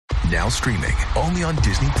Now streaming only on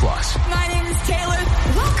Disney Plus. My name is Taylor.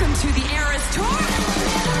 Welcome to the Eras Tour.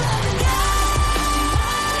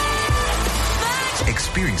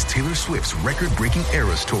 Experience Taylor Swift's record-breaking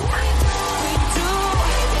Eras Tour.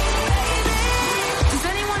 Does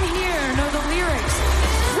anyone here know the lyrics?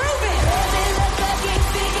 Prove it!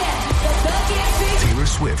 Taylor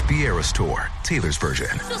Swift The Eras Tour, Taylor's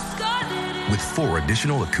version, with 4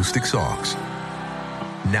 additional acoustic songs.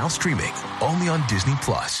 Now streaming only on Disney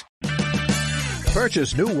Plus.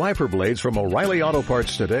 Purchase new wiper blades from O'Reilly Auto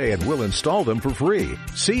Parts today and we'll install them for free.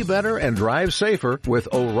 See better and drive safer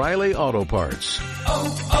with O'Reilly Auto Parts.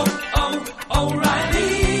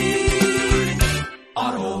 O'Reilly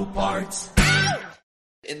Auto Parts.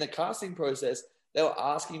 In the casting process, they were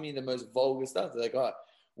asking me the most vulgar stuff. They're like, oh,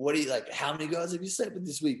 what do you like? How many girls have you slept with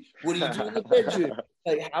this week? What do you do in the bedroom?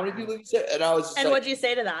 Like, how many people have you slept? And I was just and like, what'd you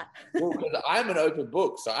say to that? well, because I'm an open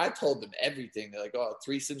book, so I told them everything. They're like, oh,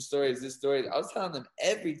 threesome stories, this story. I was telling them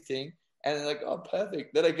everything, and they're like, oh,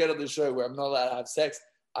 perfect. Then I get on the show where I'm not allowed to have sex.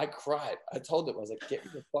 I cried. I told them, I was like, get me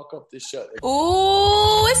the fuck off this show. Like,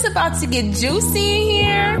 Ooh, it's about to get juicy in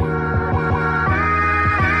here.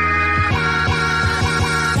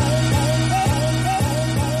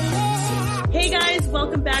 Hey guys,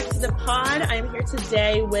 welcome back to the pod. I'm here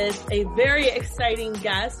today with a very exciting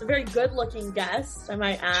guest, a very good-looking guest, I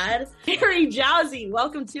might add. Harry Jowsey,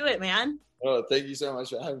 welcome to it, man. oh, thank you so much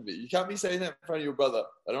for having me. You can't be saying that in front of your brother.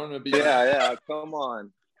 I don't want to be. Yeah, come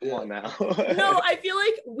on. Come on now. No, I feel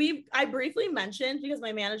like I briefly mentioned, because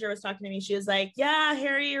my manager was talking to me, she was like, yeah,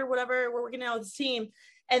 Harry or whatever, we're working out with this team.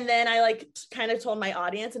 And then I kind of told my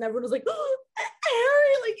audience and everyone was like, oh,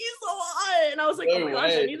 Harry, like he's so hot. And I was like, No oh my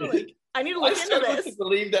gosh, I need to look into struggle this. to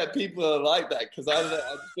believe that people are like that because I just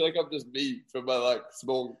feel like I'm just me from my like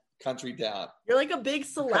small country town. You're like a big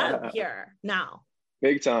celeb here now.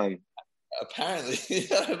 Big time. Apparently,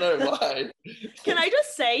 I don't know why. Can I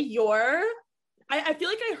just say I feel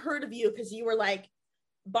like I heard of you because you were like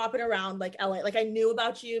bopping around like LA. Like I knew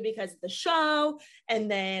about you because of the show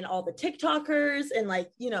and then all the TikTokers and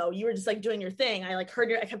like, you know, you were just like doing your thing. I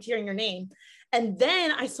kept hearing your name. And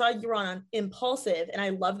then I saw you were on Impulsive and I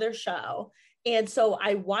love their show. And so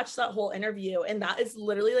I watched that whole interview and that is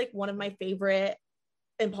literally like one of my favorite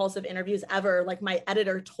Impulsive interviews ever. Like my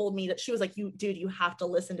editor told me that she was like, you have to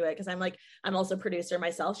listen to it. Cause I'm also a producer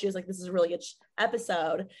myself. She was like, this is a really good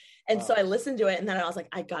episode. And wow. So I listened to it and then I was like,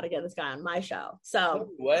 I got to get this guy on my show.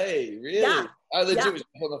 So No way, really? Yeah. I legit was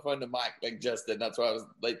on the phone to Mike like just then. That's why I was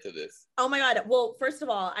late to this. Oh my God. Well, first of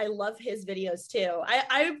all, I love his videos too.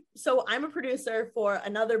 So I'm a producer for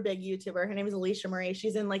another big YouTuber. Her name is Alicia Marie.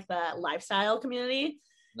 She's in like the lifestyle community.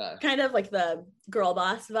 No. Kind of like the girl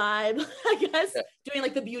boss vibe, I guess, doing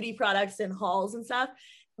like the beauty products and hauls and stuff.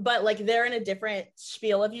 But like they're in a different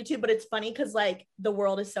spiel of YouTube. But it's funny because like the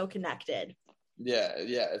world is so connected. Yeah,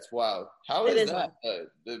 it's wild. How is that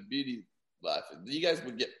the beauty life? You guys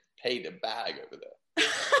would get paid a bag over there.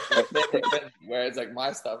 Whereas like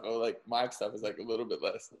my stuff or like Mike's stuff is like a little bit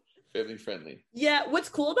less family friendly. Yeah, what's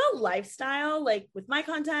cool about lifestyle, like with my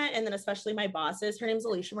content and then especially my bosses, her name's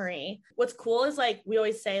Alicia Marie. What's cool is like we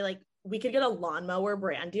always say like we could get a lawnmower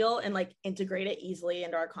brand deal and like integrate it easily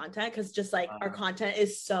into our content because just like our content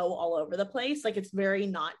is so all over the place. Like it's very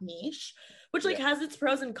not niche, which like has its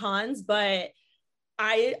pros and cons, but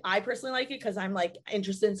I personally like it because I'm like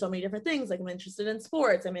interested in so many different things. Like I'm interested in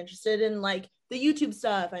sports. I'm interested in like the YouTube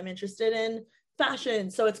stuff. I'm interested in fashion.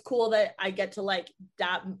 So it's cool that I get to like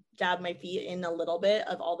dab my feet in a little bit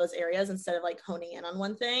of all those areas instead of like honing in on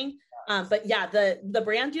one thing. But yeah, the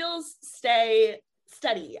brand deals stay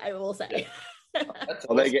steady, I will say. Yeah.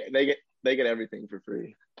 Well, they get everything for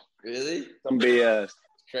free. Really? Some BS. It's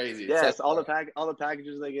crazy. Yes, all the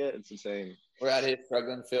packages they get, it's insane. We're out here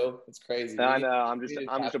struggling, Phil. It's crazy. I know. I'm just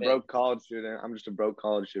a broke college student. I'm just a broke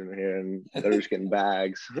college student here, and they're just getting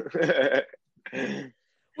bags. Wait,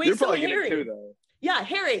 You're so probably Harry, getting it too, though. Yeah,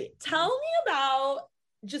 Harry, tell me about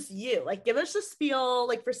just you. Like, give us a spiel.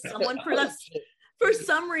 Like, for someone for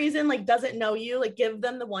some reason like doesn't know you, like give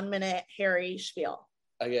them the 1 minute Harry spiel.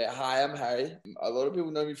 Okay, hi, I'm Harry. A lot of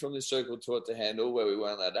people know me from this show called Taught to Handle, where we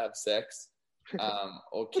weren't allowed to have sex.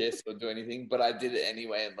 Or kiss or do anything, but I did it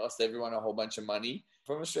anyway and lost everyone a whole bunch of money.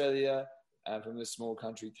 From Australia, from this small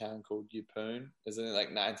country town called Yeppoon. There's only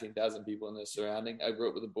like 19,000 people in the surrounding. I grew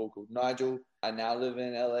up with a boy called Nigel. I now live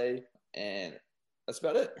in LA, and that's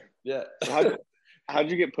about it. Yeah. How'd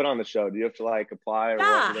you get put on the show? Do you have to like apply?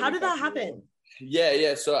 How did that happen?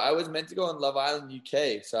 Yeah. So I was meant to go on Love Island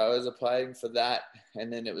UK. So I was applying for that,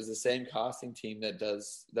 and then it was the same casting team that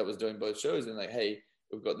was doing both shows, and like, hey,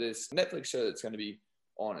 we've got this Netflix show that's going to be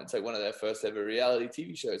on. It's like one of their first ever reality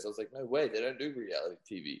TV shows. I was like, no way, they don't do reality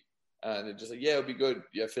TV. And they're just like, yeah, it'll be good.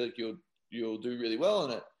 Yeah, I feel like you'll do really well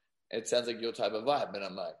on it. It sounds like your type of vibe. And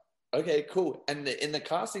I'm like, okay, cool. And in the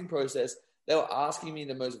casting process, they were asking me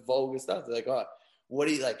the most vulgar stuff. They're like, oh, what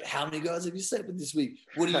are you like? How many guys have you slept with this week?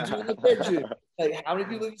 What do you do in the bedroom? Like, how many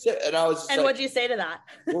people have you slept? And I was just what'd you say to that?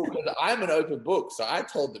 well, because I'm an open book. So I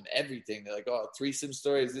told them everything. They're like, oh, threesome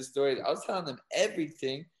stories, this story. I was telling them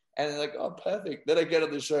everything. And they're like, oh, perfect. Then I get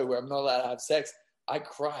on the show where I'm not allowed to have sex. I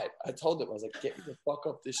cried. I told them, I was like, get me the fuck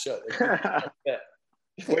off this show.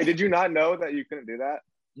 Wait, did you not know that you couldn't do that?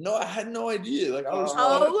 No, I had no idea. Like, I was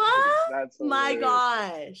that's my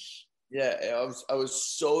gosh. Yeah, I was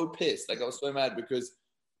so pissed. Like, I was so mad because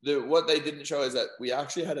what they didn't show is that we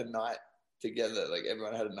actually had a night together. Like,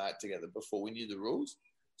 everyone had a night together before we knew the rules.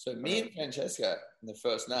 So me and Francesca, in the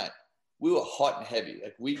first night, we were hot and heavy.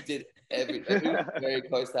 Like, we did everything. Like, we were very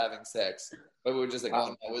close to having sex. But we were just like, oh,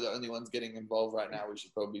 no, we're the only ones getting involved right now. We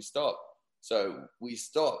should probably stop. So we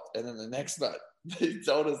stopped. And then the next night, they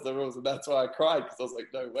told us the rules. And that's why I cried, because I was like,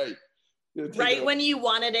 no, wait. Right when you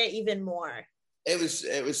wanted it even more. It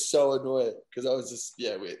was so annoying, because I was just,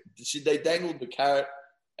 they dangled the carrot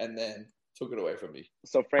and then took it away from me.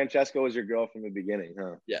 So Francesca was your girl from the beginning,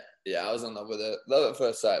 huh? Yeah, I was in love with her. Love at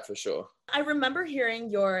first sight, for sure. I remember hearing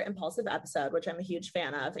your Impulsive episode, which I'm a huge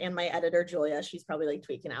fan of, and my editor Julia, she's probably like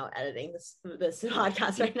tweaking out editing this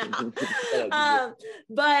podcast right now.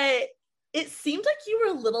 But it seemed like you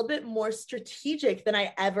were a little bit more strategic than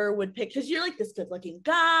I ever would pick, because you're like this good-looking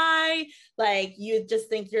guy. Like, you just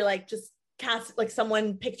think you're like just cast, like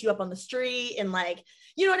someone picked you up on the street, and like,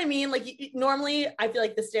 you know what I mean? Like, normally I feel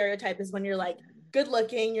like the stereotype is when you're like good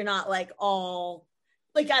looking, you're not like all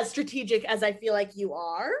like as strategic as I feel like you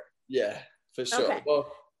are. Yeah, for sure. Okay. Well,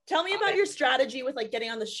 tell me about your strategy with like getting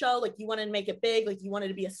on the show. Like, you wanted to make it big, like you wanted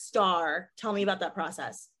to be a star. Tell me about that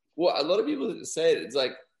process. Well, a lot of people say it. It's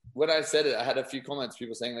like, when I said it, I had a few comments,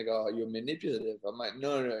 people saying like, oh, you're manipulative. I'm like,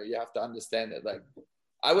 no, you have to understand it. Like,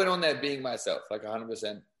 I went on there being myself, like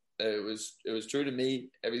 100%. It was true to me,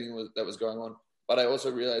 everything that was going on. But I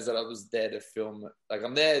also realized that I was there to film. Like,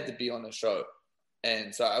 I'm there to be on a show.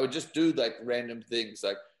 And so I would just do like random things.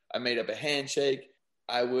 Like, I made up a handshake.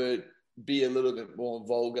 I would be a little bit more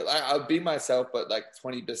vulgar. I would be myself, but like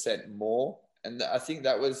 20% more. And I think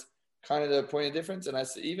that was kind of the point of difference. And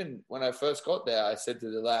even when I first got there, I said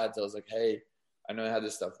to the lads, I was like, hey, I know how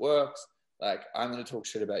this stuff works. Like, I'm going to talk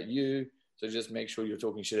shit about you. So just make sure you're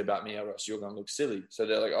talking shit about me, or else you're going to look silly. So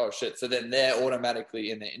they're like, oh shit. So then they're automatically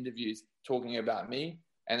in their interviews talking about me.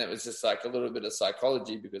 And it was just like a little bit of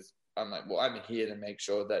psychology, because I'm like, well, I'm here to make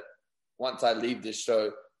sure that once I leave this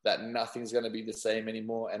show, that nothing's going to be the same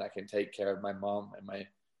anymore. And I can take care of my mom and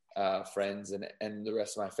my friends and the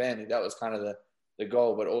rest of my family. That was kind of the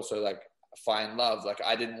goal, but also like find love. Like,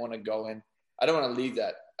 I didn't want to go in. I don't want to leave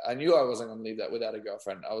that. I knew I wasn't going to leave that without a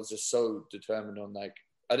girlfriend. I was just so determined on like,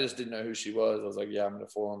 I just didn't know who she was. I was like, yeah, I'm going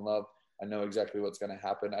to fall in love. I know exactly what's going to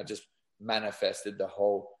happen. I just manifested the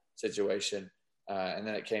whole situation. And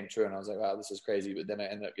then it came true, and I was like, wow, this is crazy. But then I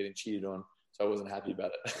ended up getting cheated on. So I wasn't happy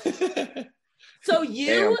about it. So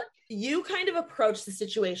you kind of approached the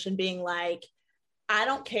situation being like, I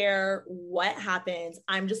don't care what happens.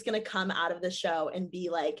 I'm just going to come out of the show and be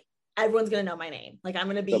like, everyone's going to know my name. Like, I'm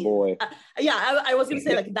going to be the boy. I was going to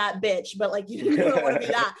say like that bitch, but like, you don't want to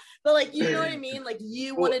be that. But like, you know what I mean? Like,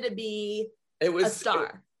 you wanted to be a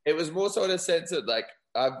star. It was more so in a sense that like,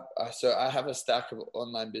 I have a stack of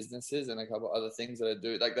online businesses and a couple of other things that I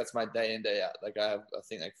do. Like, that's my day in, day out. Like, I have, I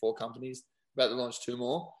think, like 4 companies, about to launch 2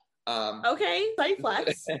 more. Okay, site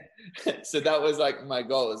flex. So that was like my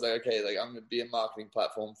goal. Is like, okay, like I'm gonna be a marketing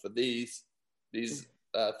platform for these things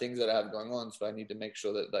that I have going on. So I need to make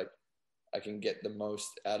sure that like I can get the most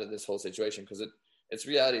out of this whole situation, because it's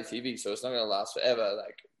reality TV, so it's not gonna last forever.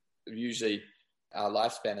 Like, usually our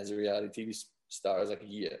lifespan as a reality TV star is like a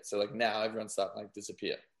year. So like now everyone's starting to like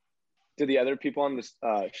disappear. Did the other people on this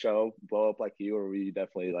show blow up like you, or were you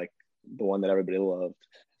definitely like the one that everybody loved?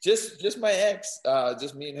 Just my ex,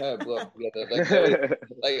 just me and her blew up together.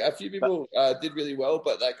 Like a few people did really well,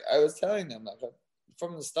 but like I was telling them, like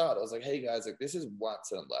from the start, I was like, hey guys, like this is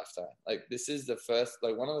once in a lifetime. Like, this is the first,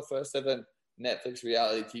 like one of the first ever Netflix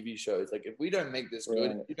reality TV shows. Like, if we don't make this good,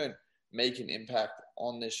 if you don't make an impact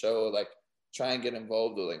on this show, or like try and get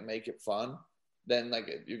involved, or like make it fun, then like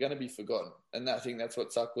you're gonna be forgotten. And I think that's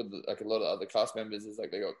what sucked with like a lot of other cast members, is like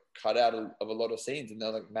they got cut out of a lot of scenes, and they're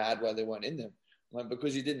like mad why they weren't in them. Like,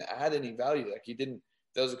 because you didn't add any value. Like, you didn't,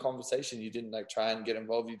 there was a conversation, you didn't like try and get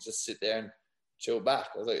involved. You just sit there and chill back.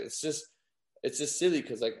 I was like, it's just silly,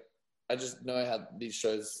 because like I just know how these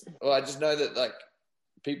shows, well, I just know that like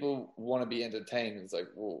people want to be entertained. It's like,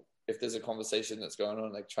 well, if there's a conversation that's going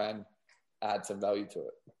on, like try and add some value to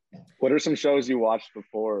it. What are some shows you watched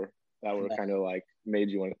before that were kind of like made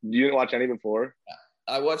you want? You didn't watch any before?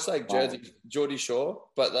 I watched like Geordie Shore,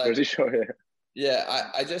 but like Jersey Shore, yeah. Yeah,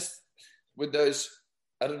 I just with those,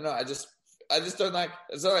 I don't know. I just don't like.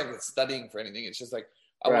 It's not like it's studying for anything. It's just like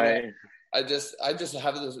I just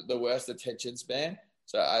have the worst attention span.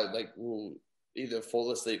 So I like will either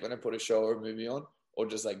fall asleep when I put a show or a movie on, or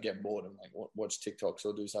just like get bored and like watch TikToks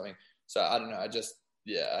or do something. So I don't know.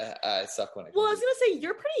 I suck when it. Well, I was gonna say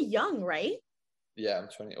you're pretty young, right? Yeah, I'm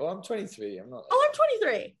 20. Well, I'm 23. I'm not. Oh, I'm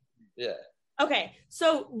 23. Yeah. Okay,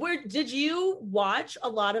 so did you watch a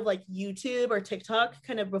lot of like YouTube or TikTok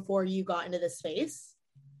kind of before you got into this space?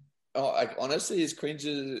 Oh, like honestly, as cringe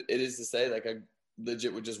as it is to say, like I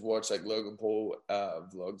legit would just watch like Logan Paul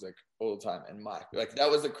vlogs like all the time, and Mike. Like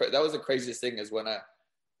that was the craziest thing is when I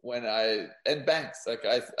and Banks, like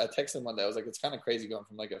I texted him one day. I was like, it's kind of crazy going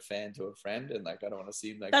from like a fan to a friend, and like I don't want to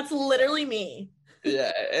seem like that's literally me.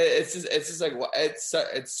 Yeah, it's just like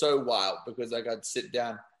it's so wild because like I'd sit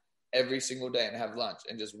down every single day and have lunch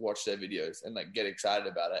and just watch their videos and like get excited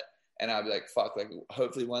about it, and I'd be like, fuck, like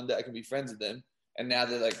hopefully one day I can be friends with them. And now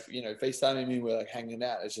they're like, you know, FaceTiming me, we're like hanging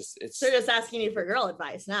out. They're just asking you for girl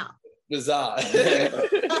advice now. Bizarre.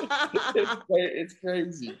 It's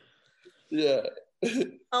crazy. Yeah.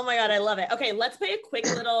 Oh my God, I love it. Okay, let's play a quick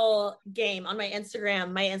little game on my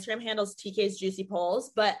Instagram. My Instagram handle's TK's Juicy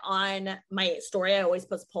Polls, but on my story, I always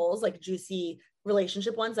post polls, like juicy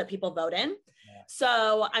relationship ones that people vote in. Yeah.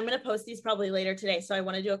 So I'm going to post these probably later today. So I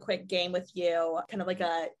want to do a quick game with you, kind of like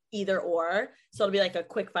a either or. So it'll be like a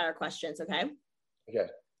quick fire questions, okay?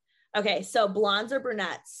 Okay, so blondes or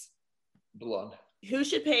brunettes? Blonde. Who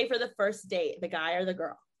should pay for the first date, the guy or the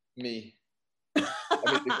girl? Me. I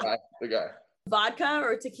mean, the guy. Vodka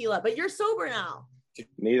or tequila? But you're sober now.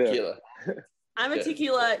 Neither. Tequila. I'm a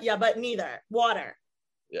tequila, yeah, but neither. Water.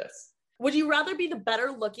 Yes. Would you rather be the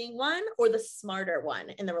better looking one or the smarter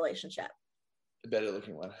one in the relationship? The better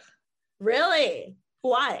looking one. Really?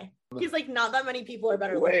 Why? He's like, not that many people are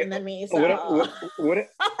better looking than me. So.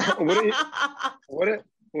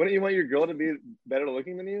 Wouldn't you want your girl to be better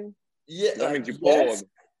looking than you? Yeah. That means you're bold. Yes.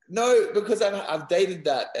 No, because I've dated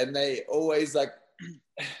that, and they always like.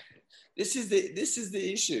 This is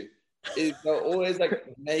the issue. Is they'll always like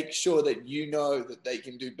make sure that you know that they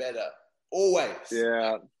can do better. Always.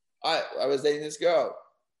 Yeah. I was dating this girl,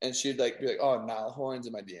 and she'd like be like, "Oh, Niall Horan's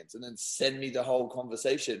in my DMs," and then send me the whole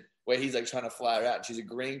conversation where he's like trying to fly her out, and she's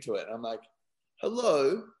agreeing to it, and I'm like,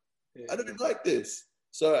 "Hello, I don't like this."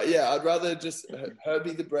 So yeah, I'd rather just her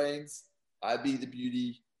be the brains, I be the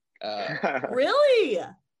beauty. Really?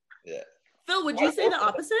 Yeah. Phil, would you say the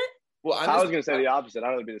opposite? Well, I was going to say the opposite. I'd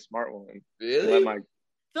rather be the smart one. Really?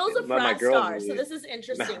 Phil's a frat star, so this is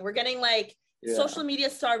interesting. We're getting like social media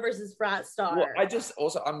star versus frat star. Well,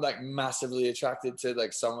 I'm like massively attracted to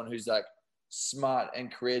like someone who's like smart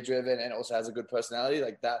and career driven and also has a good personality.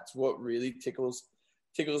 Like that's what really tickles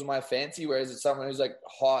my fancy. Whereas it's someone who's like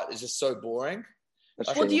hot is just so boring.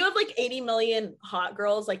 Well, do you have like 80 million hot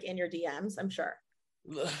girls like in your DMs? I'm sure.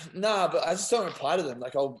 Nah, but I just don't reply to them.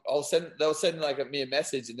 Like they'll send like me a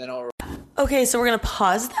message and then I'll. Okay, so we're going to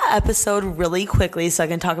pause the episode really quickly so I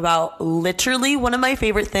can talk about literally one of my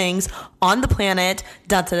favorite things on the planet,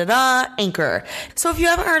 Anchor. So if you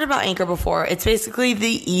haven't heard about Anchor before, it's basically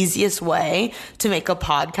the easiest way to make a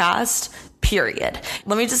podcast, period.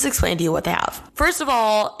 Let me just explain to you what they have. First of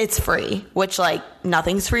all, it's free, which like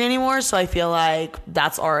nothing's free anymore. So I feel like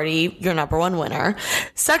that's already your number one winner.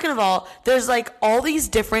 Second of all, there's like all these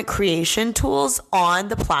different creation tools on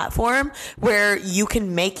the platform where you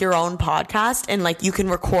can make your own podcast and like you can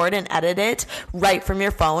record and edit it right from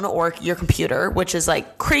your phone or your computer, which is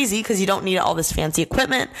like crazy because you don't need all this fancy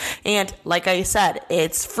equipment. And like I said,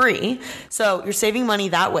 it's free. So you're saving money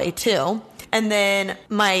that way too. And then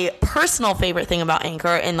my personal favorite thing about Anchor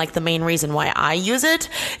and like the main reason why I use it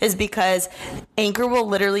is because Anchor will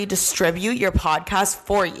literally distribute your podcast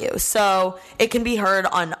for you. So it can be heard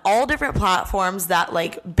on all different platforms that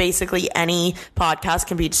like basically any podcast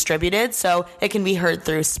can be distributed. So it can be heard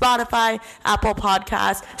through Spotify, Apple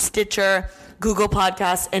Podcasts, Stitcher, Google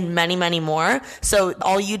Podcasts, and many, many more. So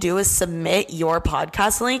all you do is submit your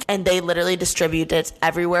podcast link and they literally distribute it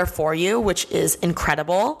everywhere for you, which is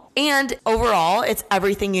incredible. And overall, it's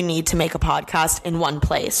everything you need to make a podcast in one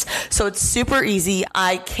place. So it's super easy.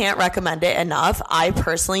 I can't recommend it enough. I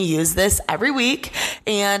personally use this every week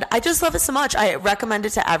and I just love it so much. I recommend it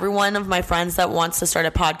to every one of my friends that wants to start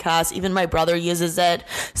a podcast. Even my brother uses it.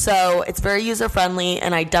 So it's very user friendly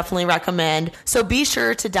and I definitely recommend. So be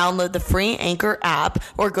sure to download the free Anchor app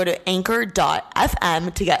or go to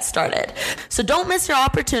anchor.fm to get started. So don't miss your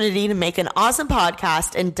opportunity to make an awesome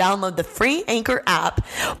podcast and download the free Anchor app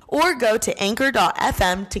or go to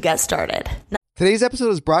anchor.fm to get started. Today's episode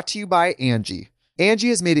is brought to you by Angie. Angie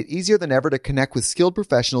has made it easier than ever to connect with skilled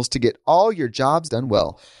professionals to get all your jobs done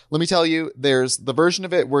well. Let me tell you, there's the version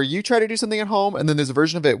of it where you try to do something at home, and then there's a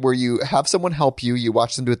version of it where you have someone help you, you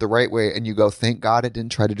watch them do it the right way, and you go, thank God I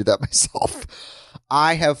didn't try to do that myself.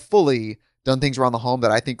 I have fully done things around the home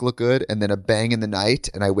that I think look good, and then a bang in the night,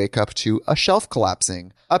 and I wake up to a shelf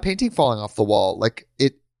collapsing, a painting falling off the wall.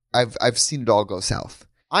 I've seen it all go south.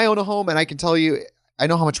 I own a home, and I can tell you, I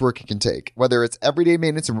know how much work it can take. Whether it's everyday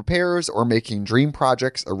maintenance and repairs or making dream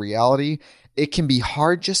projects a reality, it can be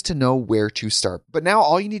hard just to know where to start. But now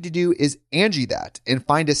all you need to do is Angie that and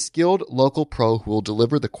find a skilled local pro who will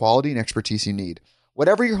deliver the quality and expertise you need.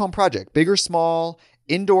 Whatever your home project, big or small,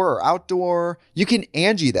 indoor or outdoor, you can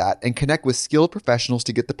Angie that and connect with skilled professionals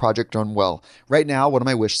to get the project done well. Right now, one of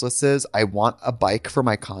my wish lists is I want a bike for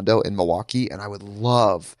my condo in Milwaukee, and I would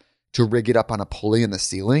love to rig it up on a pulley in the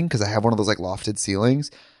ceiling because I have one of those like lofted ceilings,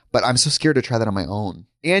 but I'm so scared to try that on my own.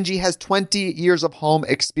 Angie has 20 years of home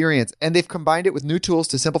experience, and they've combined it with new tools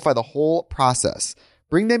to simplify the whole process.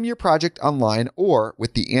 Bring them your project online or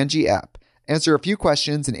with the Angie app. Answer a few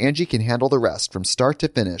questions and Angie can handle the rest from start to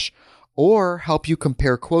finish, or help you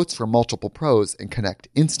compare quotes from multiple pros and connect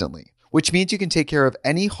instantly, which means you can take care of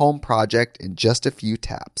any home project in just a few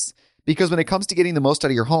taps. Because when it comes to getting the most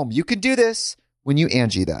out of your home, you can do this when you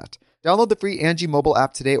Angie that. Download the free Angie mobile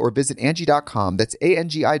app today or visit Angie.com. That's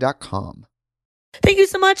ANGI.com. Thank you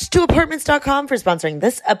so much to Apartments.com for sponsoring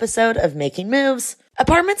this episode of Making Moves.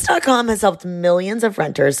 Apartments.com has helped millions of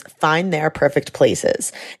renters find their perfect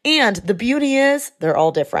places. And the beauty is, they're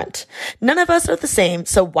all different. None of us are the same,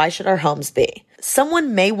 so why should our homes be?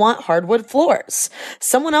 Someone may want hardwood floors.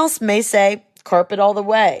 Someone else may say, carpet all the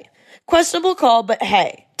way. Questionable call, but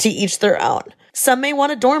hey, to each their own. Some may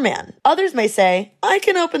want a doorman. Others may say, I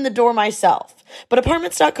can open the door myself. But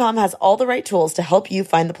Apartments.com has all the right tools to help you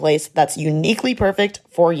find the place that's uniquely perfect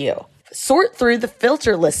for you. Sort through the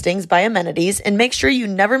filter listings by amenities and make sure you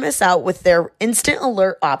never miss out with their instant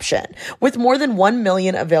alert option. With more than 1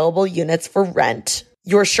 million available units for rent,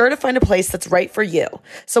 you're sure to find a place that's right for you.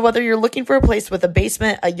 So whether you're looking for a place with a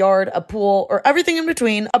basement, a yard, a pool, or everything in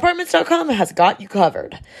between, Apartments.com has got you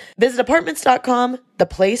covered. Visit Apartments.com, the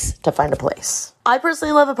place to find a place. I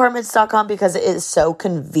personally love Apartments.com because it is so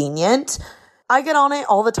convenient. I get on it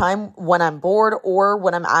all the time when I'm bored or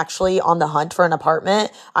when I'm actually on the hunt for an apartment.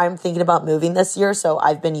 I'm thinking about moving this year, so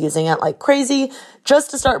I've been using it like crazy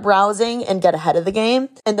just to start browsing and get ahead of the game.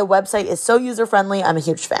 And the website is so user-friendly. I'm a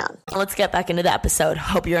huge fan. Let's get back into the episode.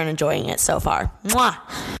 Hope you're enjoying it so far. Mwah!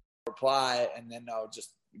 Reply, and then I'll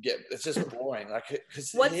just it's just boring. Like,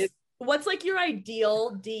 what's like your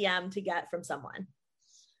ideal DM to get from someone?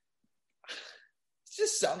 It's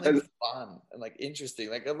just something fun and like interesting.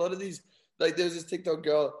 Like a lot of these, like there's this TikTok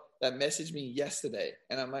girl that messaged me yesterday,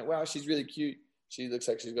 and I'm like, wow, she's really cute. She looks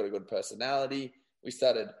like she's got a good personality.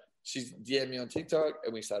 She's DM'd me on TikTok,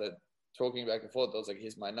 and we started talking back and forth. I was like,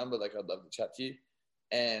 here's my number. Like, I'd love to chat to you.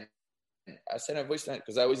 And I sent her a voice note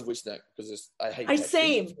because I always voice note because I hate texting.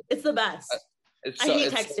 Same. It's the best. I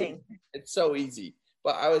hate texting. It's so easy.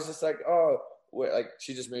 But I was just like, oh,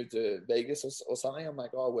 she just moved to Vegas or something. I'm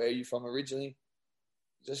like, oh, where are you from originally?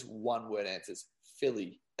 Just one word answers,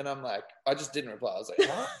 Philly. And I'm like, I just didn't reply. I was like,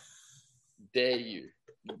 huh? Dare you?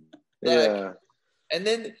 Yeah. And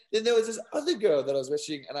then there was this other girl that I was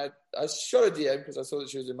messaging, and I shot a DM because I saw that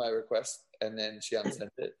she was in my request, and then she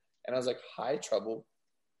unsent it. And I was like, hi, Trouble.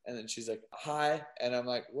 And then she's like, hi. And I'm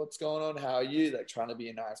like, what's going on? How are you? Like, trying to be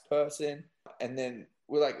a nice person. And then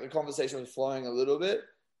the conversation was flowing a little bit.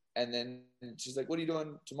 And then she's like, what are you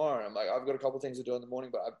doing tomorrow? I'm like, I've got a couple things to do in the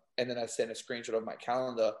morning. And then I sent a screenshot of my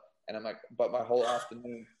calendar, and I'm like, but my whole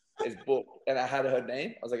afternoon is booked. And I had her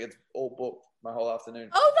name. I was like, it's all booked, my whole afternoon.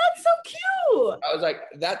 Oh, that's so cute. I was like,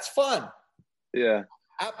 that's fun. Yeah.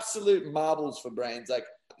 Absolute marbles for brains. Like,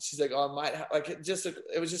 she's like, oh, I might have, like,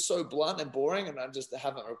 it was just so blunt and boring, and I just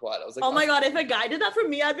haven't replied. I was like, oh my God, if a guy did that for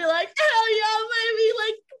me, I'd be like, hell yeah, baby,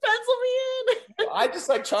 like, pencil me in. I just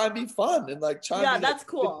like try and be fun and like try. Yeah, and be, that's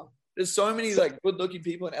cool. There's so many like good-looking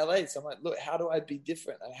people in LA, so I'm like, look, how do I be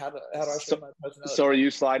different? Like, how do I show my personality? So are you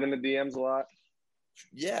sliding the DMs a lot?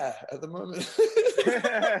 Yeah, at the moment.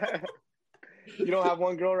 You don't have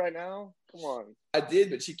one girl right now? Come on. I did,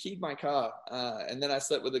 but she keyed my car. And then I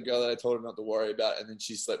slept with a girl that I told her not to worry about, and then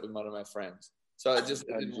she slept with one of my friends. So it just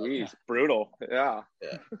brutal. Yeah.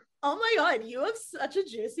 Oh my God, you have such a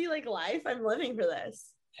juicy like life. I'm living for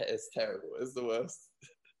this. It's terrible. It's the worst.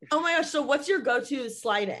 Oh my gosh. So what's your go-to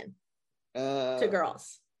slide in? to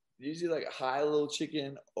girls? Usually like hi little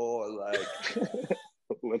chicken, or like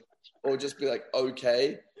or just be like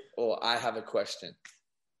okay, or I have a question.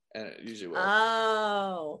 And it usually works.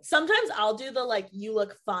 Oh, sometimes I'll do the like you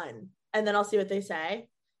look fun and then I'll see what they say,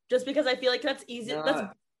 just because I feel like that's easy. No.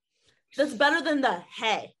 That's better than the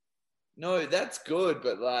hey. No, that's good,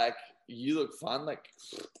 but like you look fun, like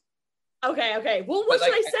okay. Well, what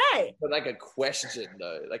should I say? But like a question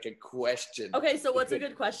though, like a question. Okay, so what's a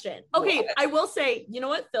good question? Okay, I will say, you know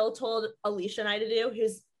what Phil told Alicia and I to do?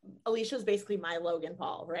 Alicia's basically my Logan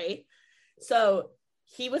Paul, right? So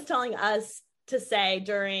he was telling us to say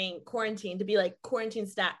during quarantine to be like quarantine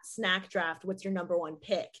snack draft, what's your number one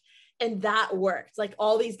pick? And that worked. Like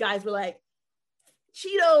all these guys were like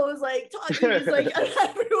Cheetos, like Takis, like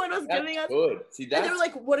everyone was giving us good. See, and they were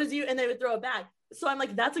like, what is you? And they would throw it back. So I'm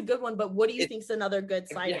like, that's a good one, but what do you think's another good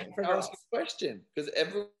sighting for girls? Ask a question, because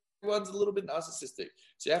everyone's a little bit narcissistic.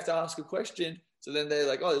 So you have to ask a question. So then they're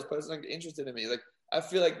like, oh, this person's like interested in me. Like I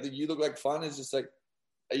feel like the you look like fun is just like,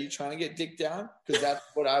 are you trying to get dick down? Because that's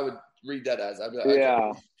what I would read that as. I'd be like, yeah.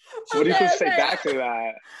 Okay. What do you say back to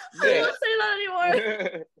that? I don't say that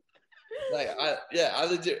anymore. Like I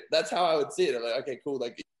legit. That's how I would see it. I'm like, okay, cool.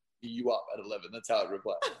 Like you up at 11. That's how I'd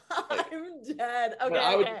reply. Like, I'm dead. Okay.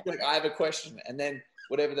 I would like, I have a question, and then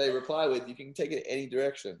whatever they reply with, you can take it any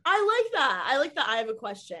direction. I like that. I have a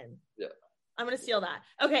question. Yeah. I'm gonna steal that.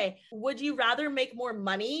 Okay. Would you rather make more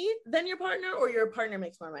money than your partner, or your partner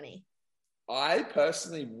makes more money? I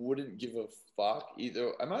personally wouldn't give a fuck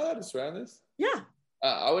either. Am I allowed to swear on this? Yeah.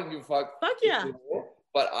 I wouldn't give a fuck. Fuck yeah.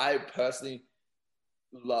 But I personally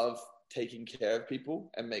love taking care of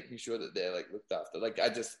people and making sure that they're like looked after. Like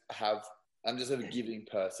I'm just a giving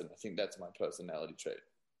person. I think that's my personality trait.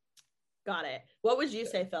 Got it. What would you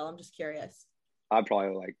say, Phil? I'm just curious. I'd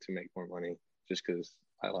probably like to make more money just because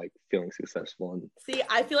I like feeling successful. And see,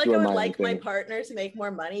 I feel like I would like my partner to make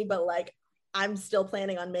more money, but like I'm still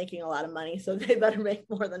planning on making a lot of money, so they better make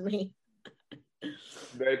more than me.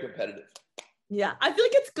 Very competitive. Yeah, I feel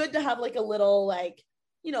like it's good to have like a little like,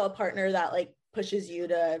 you know, a partner that like pushes you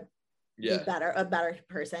to be a better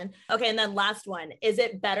person. Okay, and then last one. Is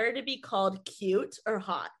it better to be called cute or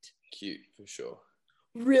hot? Cute, for sure.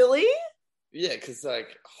 Really? Yeah, because like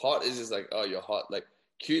hot is just like, oh, you're hot. Like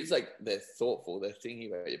cute's like they're thoughtful, they're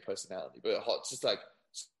thinking about your personality. But hot's just like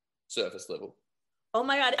surface level. Oh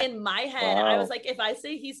my God. In my head, I was like, if I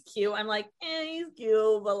say he's cute, I'm like, he's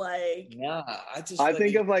cute, but like. Nah, I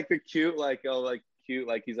think of like the cute, like, oh, like cute,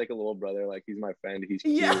 like he's like a little brother, like he's my friend, he's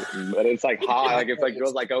cute. Yeah. But it's like hot, like it's like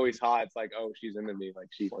girls like, oh, he's hot. It's like, oh, she's into me, like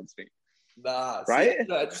she wants me. Nah, right?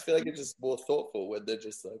 See, I just feel like it's just more thoughtful when they're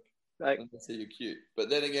just like let's say you're cute. But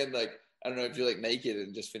then again, like, I don't know if you're like naked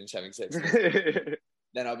and just finish having sex.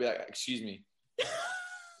 Then I'll be like, excuse me.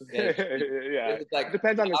 Yeah, it's like,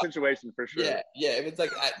 depends on the situation for sure. Yeah. If it's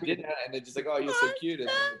like at dinner and they're just like, oh, you're so cute, and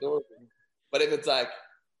but if it's like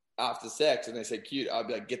after sex and they say cute, I'll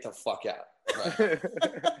be like, get the fuck out. Right?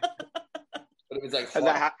 But if it's like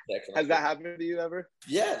has that happened to you ever?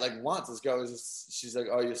 Yeah, like once this girl she's like,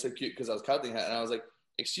 oh, you're so cute, because I was cuddling her, and I was like,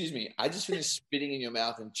 excuse me, I just finished spitting in your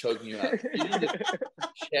mouth and choking you out. You need to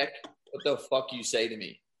check what the fuck you say to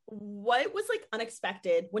me. What was like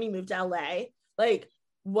unexpected when you moved to LA? Like,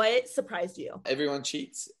 what surprised you? Everyone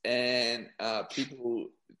cheats, and people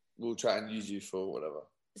will try and use you for whatever.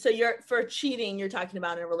 So for cheating, you're talking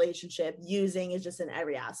about in a relationship. Using is just in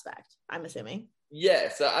every aspect, I'm assuming. Yeah,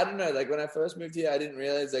 so I don't know. Like when I first moved here, I didn't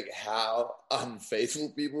realize like how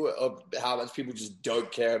unfaithful people were, or how much people just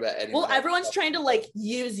don't care about anyone. Well, everyone's trying to like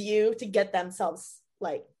use you to get themselves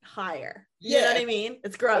like higher. You know what I mean?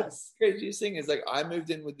 It's gross. The craziest thing is like I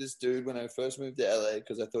moved in with this dude when I first moved to LA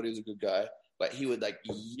because I thought he was a good guy. But he would like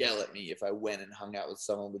yell at me if I went and hung out with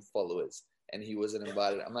someone with followers and he wasn't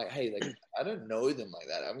invited. I'm like, hey, like I don't know them like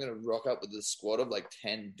that. I'm gonna rock up with a squad of like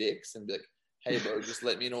 10 dicks and be like, hey bro, just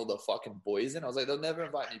let me know all the fucking boys in. I was like, they'll never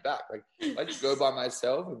invite me back. Like I just go by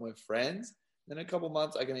myself and we're friends. Then in a couple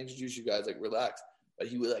months I can introduce you guys, like relax. But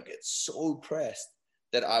he would like get so pressed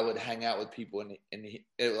that I would hang out with people and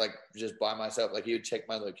it like just by myself. Like he would check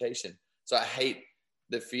my location. So I hate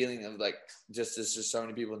the feeling of like there's just so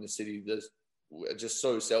many people in the city that's just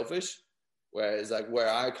so selfish, whereas like where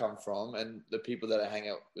I come from and the people that I hang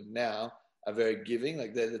out with now are very giving.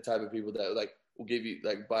 Like they're the type of people that like will give you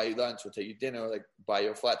like buy you lunch or take you dinner or like buy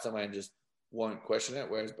your flat somewhere and just won't question it.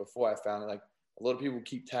 Whereas before I found like a lot of people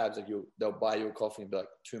keep tabs, like they'll buy you a coffee and be like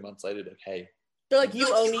 2 months later like, hey, they're like, you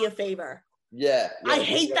owe me a favor. Yeah, I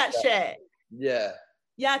hate that shit.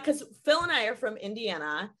 Yeah, because Phil and I are from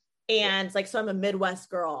Indiana. And like, so I'm a Midwest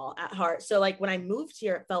girl at heart. So like when I moved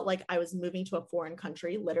here, it felt like I was moving to a foreign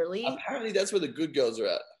country, literally. Apparently that's where the good girls are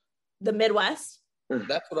at. The Midwest?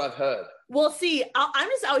 That's what I've heard. Well, see, I'm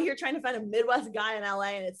just out here trying to find a Midwest guy in LA,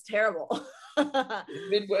 and it's terrible.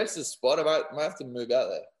 Midwest is spot. I might have to move out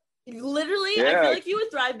there. Literally, yeah. I feel like you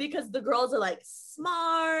would thrive because the girls are like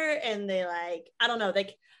smart and they like, I don't know,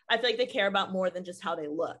 I feel like they care about more than just how they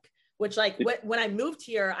look. Which like when I moved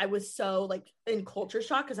here, I was so like in culture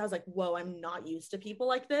shock because I was like, whoa, I'm not used to people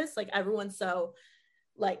like this. Like everyone's so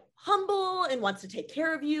like humble and wants to take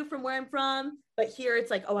care of you from where I'm from. But here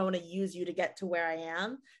it's like, oh, I want to use you to get to where I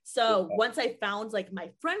am. So once I found like my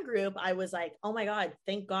friend group, I was like, oh my God,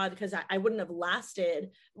 thank God, because I wouldn't have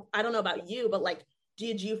lasted. I don't know about you, but like,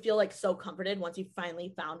 did you feel like so comforted once you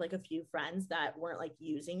finally found like a few friends that weren't like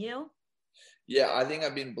using you? Yeah, I think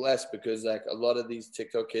I've been blessed because like a lot of these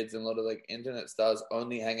TikTok kids and a lot of like internet stars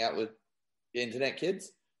only hang out with internet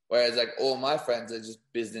kids. Whereas like all my friends are just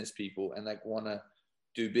business people and like want to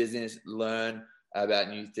do business, learn about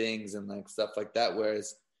new things and like stuff like that.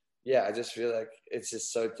 Whereas, yeah, I just feel like it's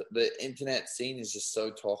just the internet scene is just so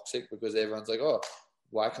toxic because everyone's like, oh,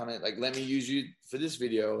 why can't I let me use you for this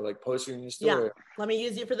video or like post you in your story? Yeah, let me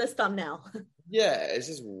use you for this thumbnail. Yeah, it's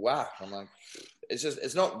just whack. I'm like,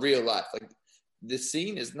 it's not real life. Like the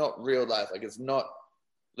scene is not real life. Like it's not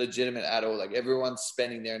legitimate at all. Like everyone's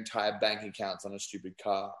spending their entire bank accounts on a stupid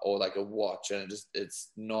car or like a watch and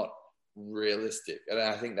it's not realistic. And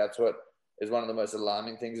I think that's what is one of the most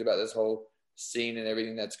alarming things about this whole scene and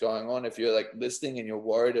everything that's going on. If you're like listening and you're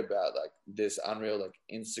worried about like this unreal like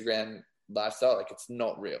Instagram lifestyle, like it's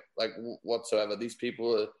not real like whatsoever. These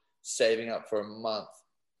people are saving up for a month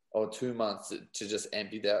or 2 months to just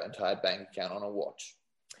empty their entire bank account on a watch.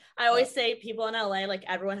 I always say people in LA, like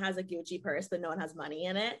everyone has a Gucci purse, but no one has money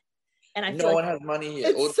in it. And I feel no one has money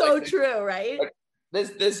here. It's so true, right? Like,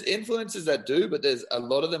 there's influencers that do, but there's a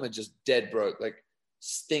lot of them are just dead broke, like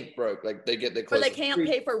stink broke. Like they get their clothes. Or they can't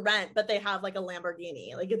pay for rent, but they have like a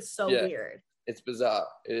Lamborghini. Like it's so weird. It's bizarre.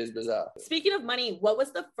 It is bizarre. Speaking of money, what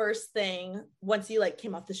was the first thing once you like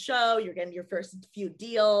came off the show? You're getting your first few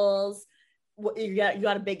deals. You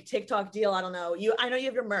got a big TikTok deal. I don't know. I know you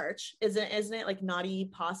have your merch. Isn't it like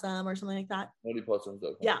Naughty Possum or something like that? Naughty Possum.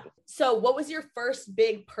 Yeah. So what was your first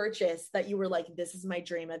big purchase that you were like, this is my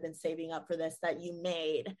dream. I've been saving up for this, that you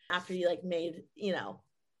made after you like made,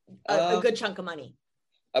 a good chunk of money?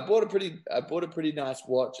 I bought a pretty nice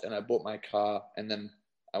watch and I bought my car and then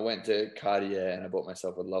I went to Cartier and I bought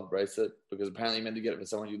myself a love bracelet because apparently you meant to get it for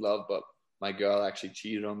someone you love, but my girl actually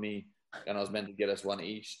cheated on me and I was meant to get us one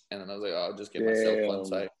each. And then I was like, oh, I'll just get myself one.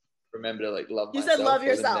 So I remember to like love myself. You said love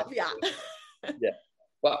yourself. Yeah. Yeah.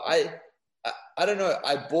 But I don't know.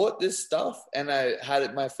 I bought this stuff and I had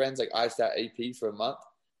it, my friends like iced out AP for a month.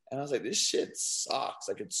 And I was like, this shit sucks.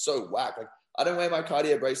 Like it's so whack. Like I don't wear my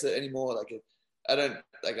Cartier bracelet anymore. I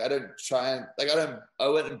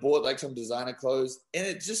went and bought like some designer clothes and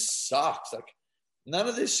it just sucks. Like none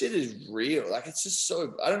of this shit is real. Like it's just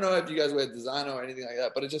so, I don't know if you guys wear designer or anything like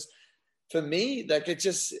that, but it just, for me, like I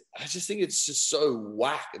just think it's just so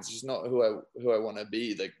whack. It's just not who I want to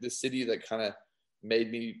be. Like the city that kind of made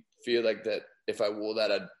me feel like that if I wore that,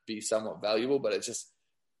 I'd be somewhat valuable, but it just,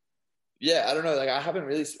 yeah, I don't know. Like I haven't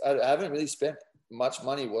really spent much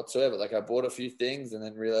money whatsoever. Like I bought a few things and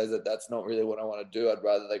then realized that that's not really what I want to do. I'd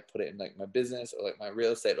rather like put it in like my business or like my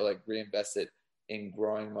real estate or like reinvest it in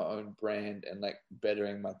growing my own brand and like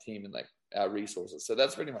bettering my team and like our resources. So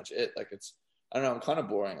that's pretty much it. Like it's, I don't know, I'm kind of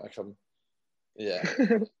boring. Like yeah.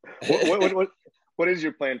 What is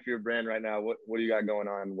your plan for your brand right now? What do you got going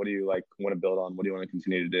on? What do you like want to build on? What do you want to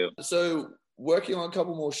continue to do? So working on a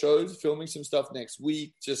couple more shows, filming some stuff next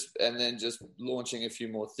week, and then launching a few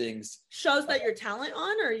more things. Shows that you're talent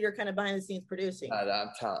on, or you're kind of behind the scenes producing?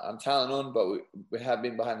 I'm talent on, but we have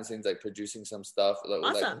been behind the scenes like producing some stuff.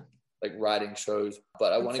 Awesome. Like writing shows,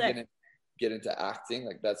 but I want to get into acting.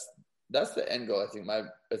 Like that's the end goal. I think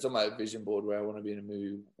it's on my vision board where I want to be in a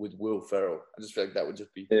movie with Will Ferrell. I just feel like that would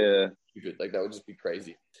just be good. Like that would just be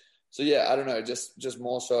crazy. So yeah, I don't know, just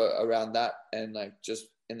more so around that and like just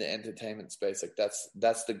in the entertainment space. Like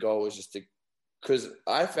that's the goal, is just to, because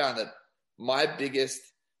I found that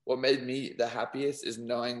what made me the happiest is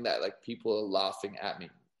knowing that like people are laughing at me.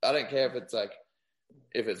 I don't care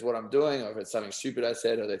if it's what I'm doing or if it's something stupid I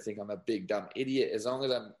said or they think I'm a big dumb idiot. As long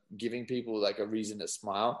as I'm giving people like a reason to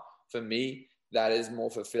smile, for me, that is more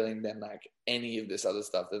fulfilling than like any of this other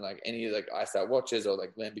stuff, than like any like iced out watches or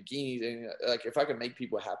like Lamborghinis. And like if I can make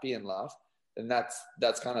people happy and laugh, then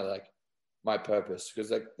that's kind of like my purpose. Because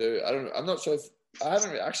like I'm not sure if I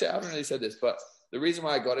haven't really said this, but the reason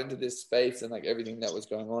why I got into this space and like everything that was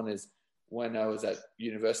going on is when I was at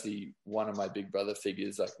university, one of my big brother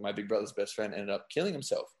figures, like my big brother's best friend, ended up killing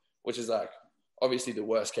himself, which is like obviously the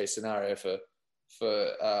worst case scenario for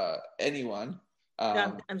for anyone.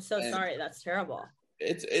 I'm so sorry. That's terrible.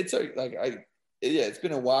 It's like it's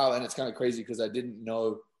been a while, and it's kind of crazy because I didn't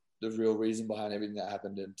know the real reason behind everything that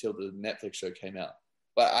happened until the Netflix show came out.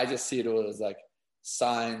 But I just see it all as like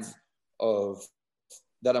signs of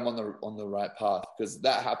that I'm on the right path, because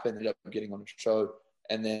that happened, ended up getting on a show,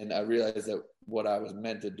 and then I realized that what I was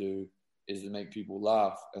meant to do is to make people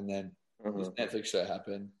laugh, and then this Netflix show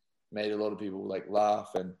happened, made a lot of people like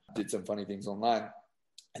laugh, and did some funny things online.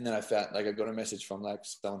 And then I found, like, I got a message from like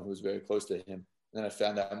someone who was very close to him. And then I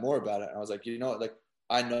found out more about it. And I was like, you know what? Like,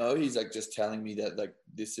 I know he's like just telling me that like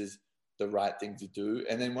this is the right thing to do.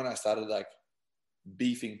 And then when I started like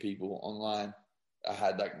beefing people online, I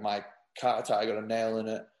had like my car tire got a nail in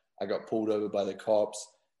it. I got pulled over by the cops,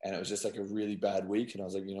 and it was just like a really bad week. And I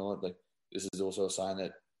was like, you know what? Like, this is also a sign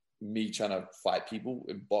that me trying to fight people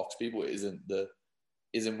and box people isn't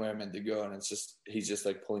where I'm meant to go. And it's just, he's just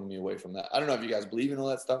like pulling me away from that. I don't know if you guys believe in all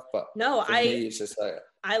that stuff, but no, for me, it's just like,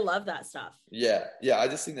 I love that stuff. Yeah. I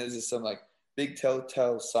just think there's just some like big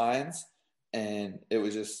telltale signs, and it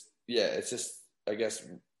was just, it's just, I guess,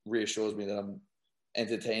 reassures me that I'm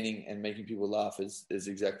entertaining and making people laugh is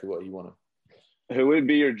exactly what you want to. Who would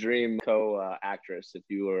be your dream co-actress if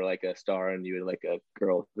you were like a star and you were like a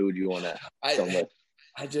girl? Who would you want to film with?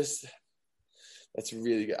 That's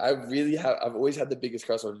really good. I've always had the biggest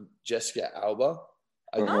crush on Jessica Alba.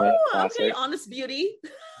 Okay, Honest Beauty.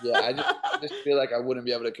 Yeah, I just feel like I wouldn't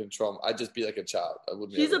be able to control. I'd just be like a child. I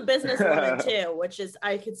wouldn't. She's a businesswoman too, which is,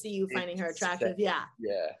 I could see you finding her attractive. Yeah.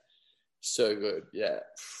 Yeah. So good. Yeah.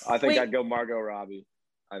 I think I'd go Margot Robbie.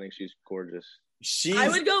 I think she's gorgeous. I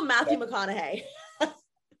would go Matthew McConaughey.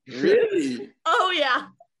 Really? Oh yeah.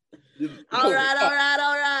 All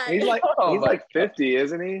right. He's like 50,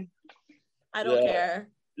 isn't he? I don't care.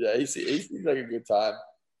 Yeah, he seems like a good time.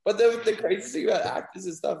 But the crazy thing about actors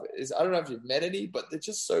and stuff is, I don't know if you've met any, but they're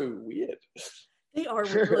just so weird. They are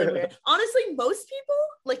really weird. Honestly, most people,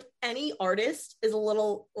 like any artist, is a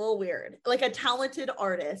little weird. Like a talented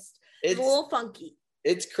artist is a little funky.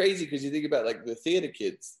 It's crazy because you think about like the theater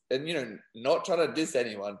kids, and you know, not trying to diss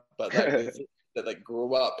anyone, but like that like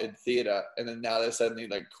grew up in theater, and then now they're suddenly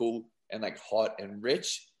like cool and like hot and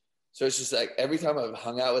rich. So it's just like every time I've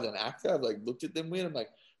hung out with an actor, I've like looked at them weird. I'm like,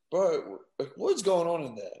 bro, what's going on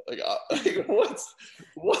in there? Like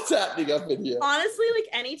what's happening up in here? Honestly, like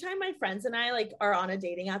anytime my friends and I like are on a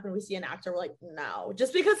dating app and we see an actor, we're like, no,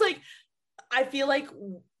 just because like I feel like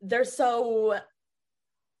they're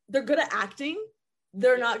good at acting.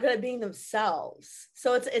 They're not good at being themselves.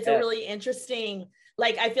 So it's a really interesting,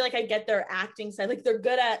 like, I feel like I get their acting side. Like they're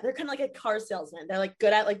kind of like a car salesman. They're like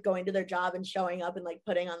good at like going to their job and showing up and like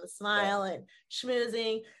putting on the smile and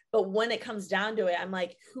schmoozing. But when it comes down to it, I'm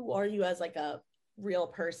like, who are you as like a real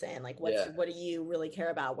person? Like what do you really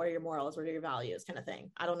care about? What are your morals? What are your values, kind of thing?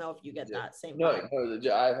 I don't know if you get that same vibe.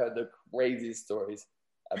 No, I've heard the craziest stories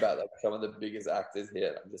about like some of the biggest actors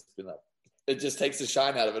here. I've just been like, it just takes the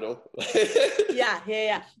shine out of it all.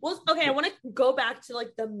 Yeah. Well, okay, I want to go back to like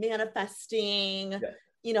the manifesting,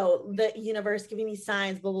 you know, the universe giving me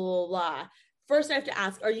signs, blah, blah, blah, blah. First, I have to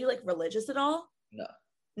ask, are you like religious at all?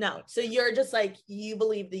 No. So you're just like, you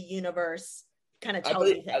believe the universe kind of tells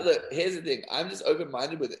you things. Look, here's the thing. I'm just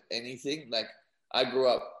open-minded with anything. Like, I grew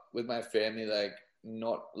up with my family, like,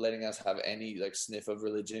 not letting us have any like sniff of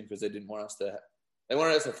religion because they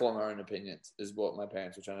wanted us to form our own opinions, is what my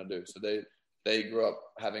parents were trying to do. So they grew up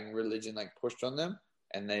having religion like pushed on them,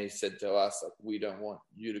 and they said to us, like, we don't want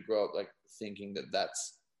you to grow up like thinking that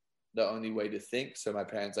that's the only way to think. So my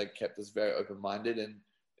parents like kept us very open-minded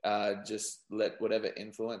and just let whatever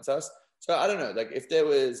influence us. So I don't know, like if there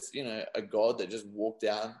was, you know, a God that just walked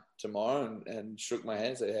down tomorrow and shook my hand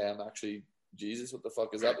and said, hey, I'm actually Jesus, what the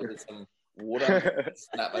fuck is up? Is it some water?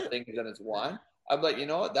 Snap my fingers and it's wine. I'm like, you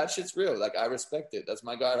know what? That shit's real. Like, I respect it. That's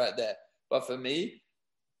my guy right there. But for me,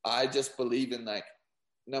 I just believe in, like,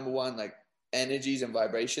 number one, like, energies and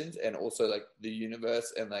vibrations, and also, like, the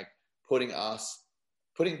universe, and, like, putting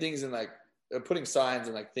things in, like, putting signs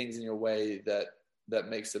and, like, things in your way that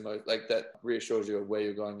makes the most, like, that reassures you of where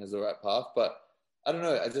you're going is the right path. But I don't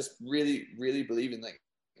know. I just really, really believe in, like,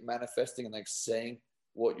 manifesting and, like, saying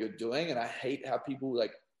what you're doing. And I hate how people,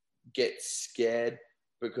 like, get scared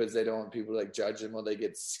because they don't want people to like judge them, or they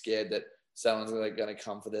get scared that someone's like going to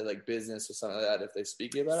come for their like business or something like that if they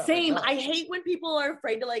speak about it. Same. I hate when people are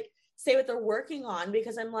afraid to like say what they're working on,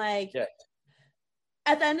 because I'm like,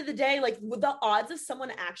 at the end of the day, like the odds of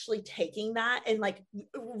someone actually taking that and like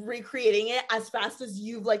recreating it as fast as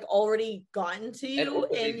you've like already gotten to you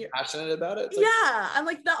and you're passionate about it. I'm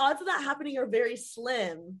like, the odds of that happening are very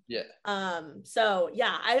slim. So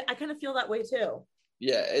yeah, I kind of feel that way too.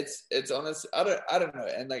 Yeah, it's honest. I don't know.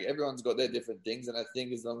 And like everyone's got their different things. And I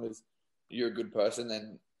think as long as you're a good person,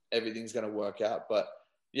 then everything's going to work out. But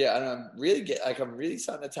yeah, and I'm really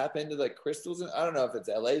starting to tap into like crystals. And I don't know if it's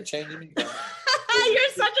LA changing me. You're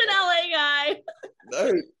such an LA guy.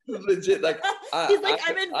 No, legit. Like he's like,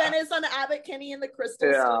 I'm in Venice on Abbot Kinney in the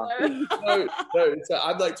crystal store. No. So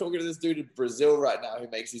I'm like talking to this dude in Brazil right now who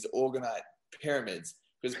makes these organized pyramids,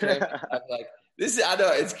 because pyramids have like this. I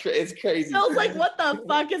know it's crazy. I was like, what the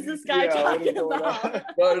fuck is this guy talking about?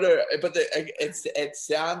 No, but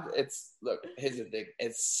look. Here's the thing.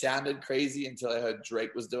 It sounded crazy until I heard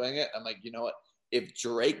Drake was doing it. I'm like, you know what? If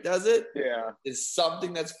Drake does it, there's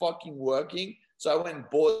something that's fucking working. So I went and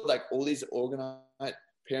bought like all these organized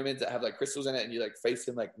pyramids that have like crystals in it, and you like face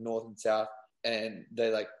them like north and south, and they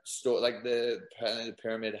like store like the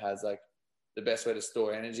pyramid has like the best way to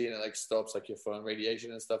store energy, and it like stops like your phone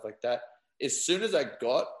radiation and stuff like that. As soon as I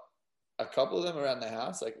got a couple of them around the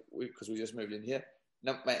house, like because we just moved in here,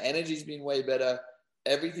 now my energy's been way better.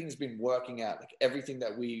 Everything's been working out. Like everything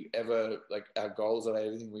that we ever like our goals or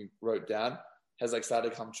everything we wrote down has like started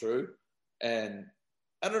to come true. And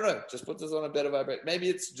I don't know, just puts us on a better vibration. Maybe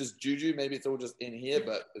it's just juju, maybe it's all just in here,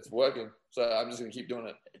 but it's working. So I'm just gonna keep doing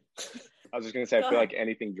it. I was just gonna say, I feel like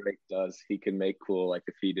anything Drake does, he can make cool. Like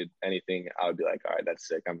if he did anything, I would be like, all right, that's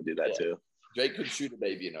sick. I'm gonna do that too. Drake could shoot a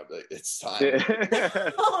baby, and I'd be like, it's time.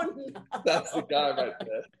 Oh no, that's the guy right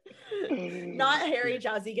there. Not Harry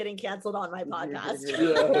Jazzy getting canceled on my podcast.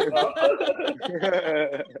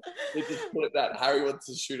 They just put that Harry wants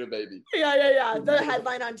to shoot a baby. Yeah. The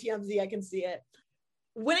headline on TMZ, I can see it.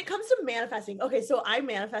 When it comes to manifesting, okay, so I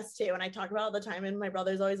manifest too, and I talk about it all the time, and my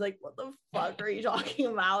brother's always like, what the fuck are you talking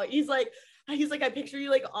about? He's like, I picture you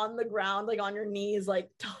like on the ground, like on your knees, like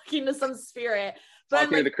talking to some spirit. But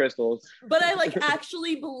talking to the crystals. But I like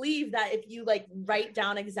actually believe that if you like write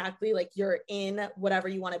down exactly like you're in whatever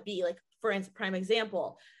you want to be, like for instance, prime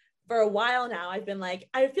example, for a while now, I've been like,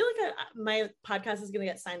 I feel like my podcast is going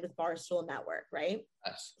to get signed with Barstool Network, right?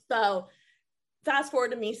 Yes. So fast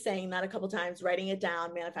forward to me saying that a couple times, writing it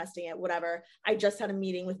down, manifesting it, whatever. I just had a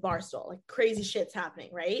meeting with Barstool, like crazy shit's happening,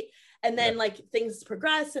 right? And then like things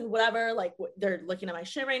progress and whatever, like they're looking at my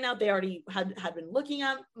shit right now. They already had been looking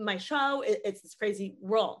at my show. It's this crazy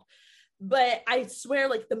world. But I swear,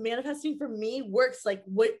 like the manifesting for me works. Like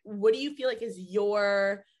what do you feel like is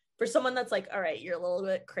for someone that's like, all right, you're a little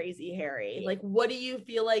bit crazy, Harry. Like, what do you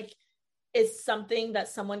feel like is something that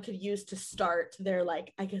someone could use to start their,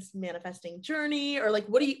 like, I guess, manifesting journey? Or like,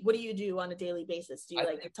 what do you do on a daily basis? Do you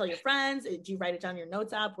tell your friends? Do you write it down in your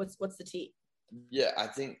notes app? What's the tea? Yeah, I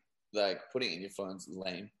think like putting it in your phone's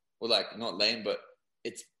lame. Or like not lame, but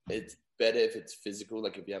it's better if it's physical.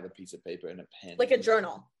 Like if you have a piece of paper and a pen. Like a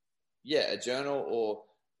journal. Yeah, a journal or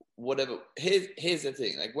whatever. Here's the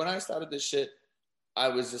thing. Like when I started this shit, I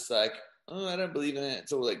was just like, oh, I don't believe in it.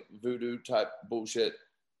 It's all like voodoo type bullshit.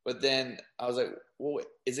 But then I was like, well,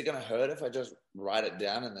 is it going to hurt if I just write it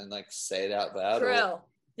down and then like say it out loud? True. Or,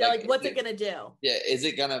 yeah, like what's it going to do? Yeah, is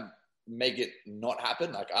it going to make it not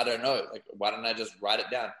happen? Like, I don't know. Like, why don't I just write it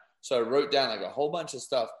down? So I wrote down like a whole bunch of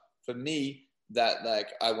stuff for me that like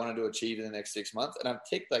I wanted to achieve in the next 6 months. And I've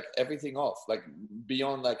ticked like everything off, like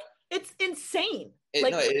beyond like. It's insane.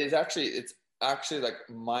 It's actually like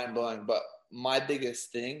mind blowing. But my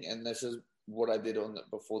biggest thing, and this is what I did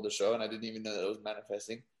before the show, and I didn't even know that it was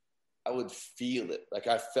manifesting. I would feel it. Like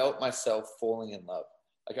I felt myself falling in love.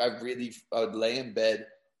 Like I would lay in bed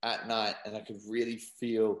at night and I could really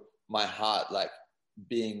feel my heart like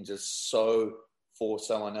being just so for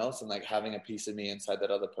someone else and like having a piece of me inside that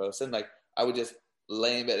other person. Like I would just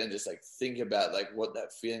lay in bed and just like think about like what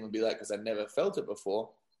that feeling would be like, because I never felt it before.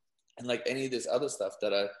 And like any of this other stuff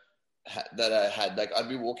that I had, like I'd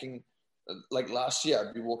be walking, like last year,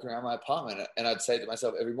 I'd be walking around my apartment and I'd say to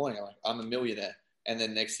myself every morning, I'm like, I'm a millionaire. And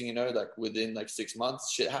then next thing you know, like within like 6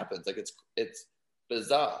 months, shit happens. Like it's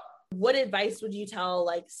bizarre. What advice would you tell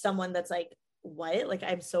like someone that's like, what? Like,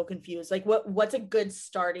 I'm so confused. Like what's a good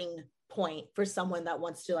starting point for someone that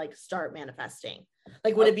wants to like start manifesting?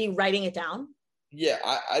 Like, would it be writing it down? Yeah,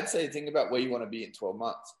 I'd say think about where you want to be in 12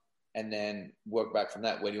 months and then work back from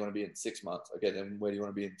that. Where do you want to be in 6 months? Okay, then where do you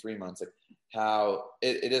want to be in 3 months? Like how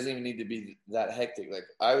it doesn't even need to be that hectic. Like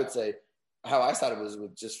I would say how I started was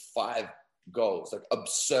with just 5 goals, like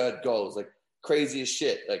absurd goals, like crazy as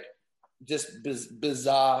shit, like just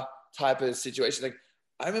bizarre type of situation. Like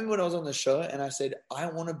I remember when I was on the show and I said, I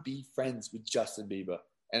want to be friends with Justin Bieber.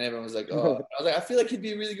 And everyone was like, oh, I was like, I feel like he'd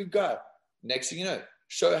be a really good guy. Next thing you know,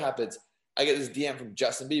 show happens. I get this DM from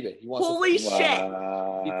Justin Bieber. He wants Holy shit.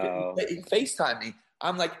 He FaceTimed me.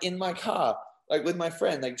 I'm like in my car, like with my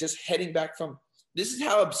friend, like just heading back from, this is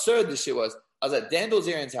how absurd this shit was. I was at Dan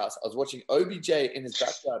Bilzerian's house. I was watching OBJ in his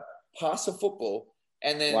backyard pass a football.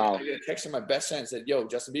 And then I got a text from my best friend and said, yo,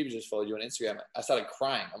 Justin Bieber just followed you on Instagram. I started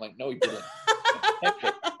crying. I'm like, no, he didn't.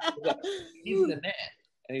 He's the man.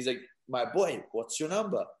 And he's like, my boy, what's your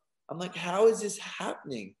number? I'm like, how is this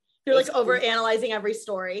happening? You're like over-analyzing every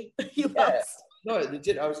story you post. No,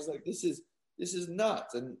 legit. I was just like, this is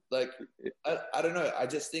nuts. And like, I don't know. I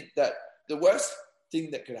just think that the worst thing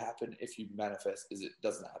that could happen if you manifest is it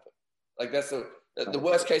doesn't happen. Like that's the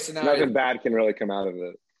worst case scenario. Nothing bad can really come out of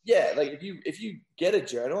it. Yeah, like if you get a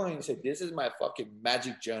journal and you say, this is my fucking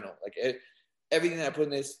magic journal. Like everything that I put in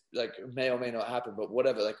this like may or may not happen, but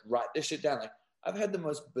whatever, like write this shit down. Like I've had the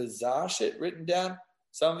most bizarre shit written down.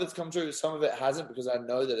 Some of it's come true, some of it hasn't, because I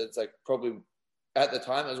know that it's like probably at the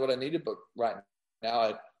time it was what I needed, but right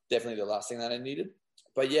now definitely the last thing that I needed.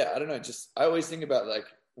 But yeah, I don't know. Just I always think about like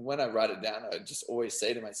when I write it down, I just always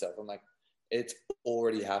say to myself, I'm like, it's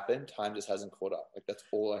already happened. Time just hasn't caught up. Like that's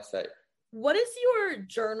all I say. What is your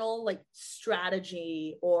journal like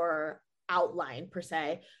strategy or outline per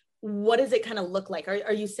se? What does it kind of look like?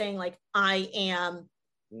 Are you saying like I am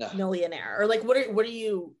millionaire, or like what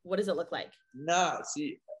does it look like? Nah,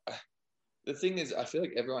 see, the thing is, I feel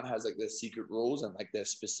like everyone has like their secret rules and like their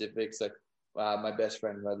specifics. Like my best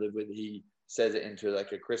friend who I live with, he says it into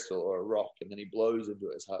like a crystal or a rock, and then he blows into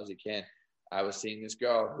it as hard as he can. I was seeing this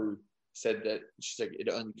girl who said that she's like, it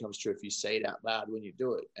only comes true if you say it out loud when you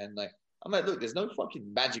do it. And like, I'm like, look, there's no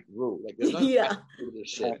fucking magic rule. Like, there's no magic rule to this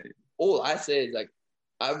shit. All I say is like,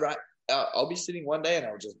 I'll be sitting one day and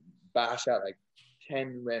I'll just bash out like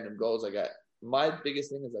 10 random goals. Like my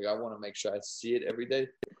biggest thing is like, I want to make sure I see it every day.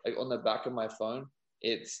 Like on the back of my phone,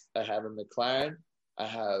 I have a McLaren. I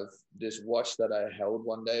have this watch that I held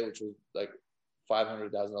one day, which was like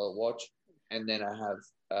 $500,000 watch. And then I have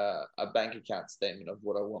a bank account statement of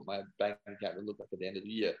what I want my bank account to look like at the end of the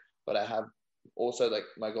year. But I have also like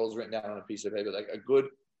my goals written down on a piece of paper. Like a good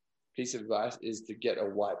piece of advice is to get a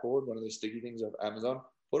whiteboard, one of those sticky things off Amazon,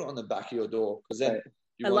 put it on the back of your door, because then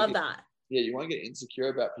I love that. Yeah, you want to get insecure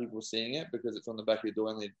about people seeing it because it's on the back of your door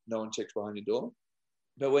and no one checks behind your door.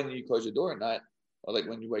 But when you close your door at night, or like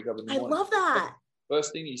when you wake up in the morning, I love that.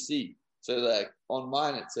 First thing you see. So like on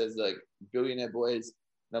mine, it says like billionaire boys.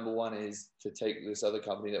 Number one is to take this other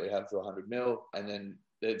company that we have for 100 mil, and then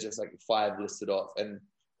they're just like 5 listed off, and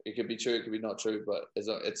it could be true, it could be not true, but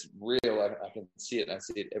it's real. I can see it, and I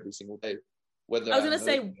see it every single day. I was going to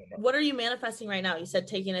say, what are you manifesting right now? You said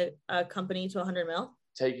taking a company to 100 mil?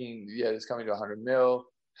 It's coming to 100 mil,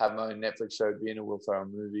 have my own Netflix show, be in a Will Ferrell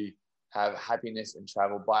movie, have happiness and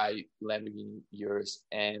travel, buy Lamborghini Urus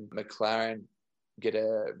and McLaren, get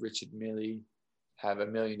a Richard Mille, have $1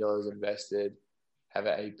 million invested, have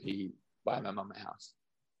an AP, buy my mum a house.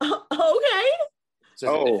 Okay.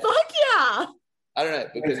 So fuck yeah. I don't know,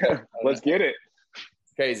 because let's get it.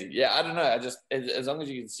 It's crazy. Yeah, I don't know. I just as long as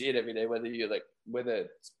you can see it every day, whether you're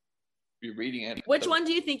reading it. Which one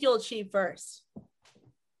do you think you'll achieve first?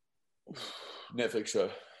 Netflix show,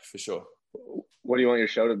 for sure. What do you want your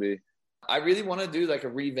show to be? I really want to do like a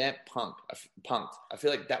revamped Punk'd. I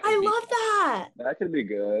feel like that would love that. That could be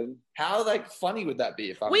good. How like funny would that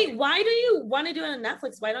be if I why do you want to do it on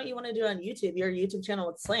Netflix? Why don't you want to do it on YouTube? Your YouTube channel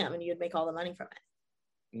would slam and you'd make all the money from it.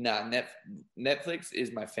 Nah, Netflix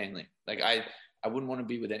is my family. Like I wouldn't want to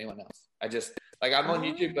be with anyone else. I just like I'm on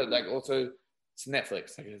YouTube, but like also it's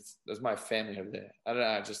Netflix. Like there's my family over there. I don't know.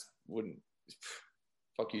 I just wouldn't.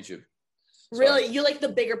 Fuck YouTube. Really? You like the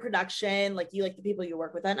bigger production? Like you like the people you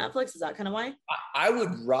work with at Netflix? Is that kind of why? I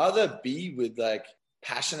would rather be with like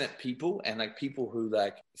passionate people and like people who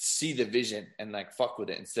like see the vision and like fuck with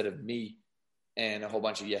it instead of me and a whole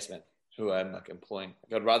bunch of yes men who I'm like employing.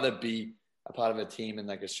 Like, I'd rather be a part of a team and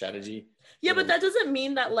like a strategy. Yeah, but that doesn't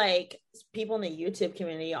mean that like people in the YouTube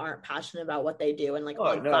community aren't passionate about what they do and like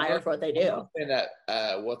on fire for what they do. I'm not saying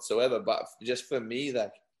that whatsoever, but just for me,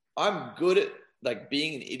 like I'm good at like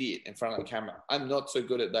being an idiot in front of the camera. I'm not so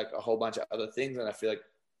good at like a whole bunch of other things, and I feel like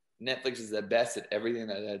Netflix is the best at everything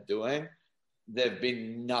that they're doing. They've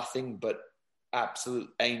been nothing but absolute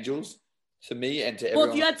angels to me and to everyone.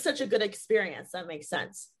 Well, if you had such a good experience, that makes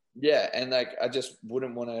sense. Yeah, and like I just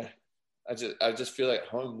wouldn't want to. I just feel like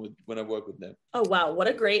home when I work with them. Oh wow, what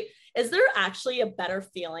a great! Is there actually a better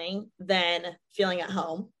feeling than feeling at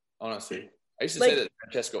home? Honestly, I used to say that to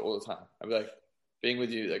Francesca all the time. I'd be like, being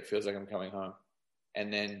with you like feels like I'm coming home,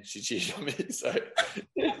 and then she cheated on me. So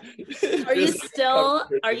are you still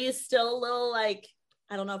a little like,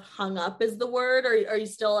 I don't know if hung up is the word, or are you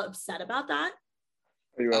still upset about that?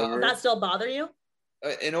 Does that still bother you?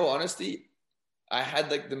 In all honesty, I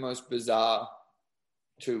had like the most bizarre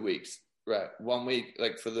 2 weeks. Right. 1 week,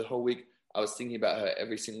 like for the whole week, I was thinking about her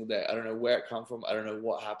every single day. I don't know where it come from. I don't know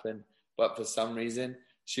what happened, but for some reason,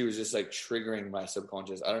 she was just like triggering my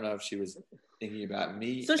subconscious. I don't know if she was thinking about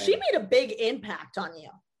me. So she made a big impact on you.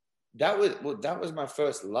 That was my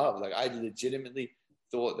first love. Like I legitimately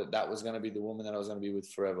thought that was going to be the woman that I was going to be with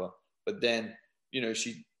forever. But then,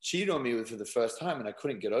 she cheated on me for the first time and I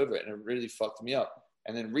couldn't get over it. And it really fucked me up.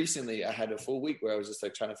 And then recently I had a full week where I was just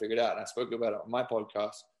like trying to figure it out. And I spoke about it on my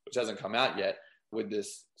podcast, which hasn't come out yet, with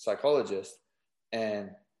this psychologist. And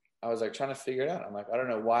I was like trying to figure it out. I'm like, I don't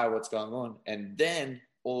know what's going on. And then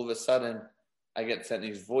all of a sudden I get sent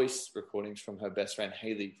these voice recordings from her best friend,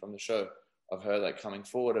 Haley, from the show, of her like coming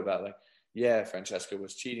forward about like, yeah, Francesca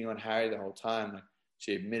was cheating on Harry the whole time. Like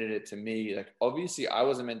she admitted it to me. Like obviously I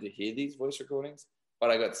wasn't meant to hear these voice recordings, but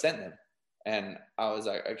I got sent them. And I was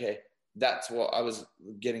like, okay, that's what I was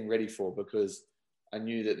getting ready for, because I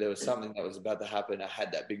knew that there was something that was about to happen. I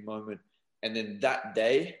had that big moment. And then that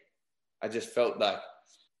day, I just felt like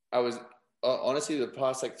I was, honestly, the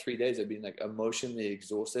past like 3 days, I've been like emotionally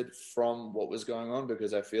exhausted from what was going on,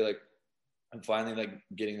 because I feel like I'm finally like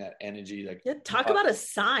getting that energy. Like, yeah, talk about a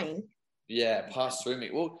sign. Yeah, pass through me.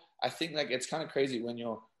 Well, I think like it's kind of crazy when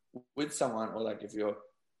you're with someone, or like if you're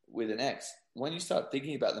with an ex, when you start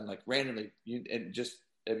thinking about them like randomly,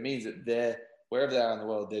 it means that they're, wherever they are in the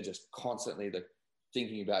world, they're just constantly like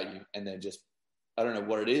thinking about you, and they're just, I don't know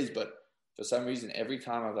what it is, but for some reason, every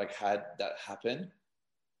time I've like had that happen,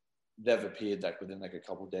 they've appeared like within like a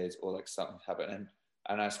couple of days, or like something happened.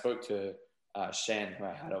 And I spoke to Shan, who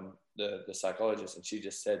I had on the psychologist, and she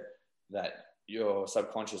just said that your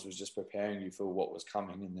subconscious was just preparing you for what was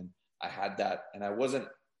coming. And then I had that, and I wasn't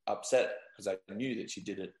upset because I knew that she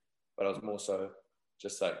did it, but I was more so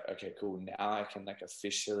just like, okay, cool. Now I can like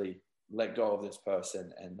officially let go of this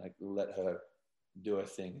person and like let her do her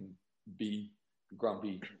thing and be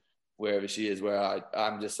grumpy wherever she is, where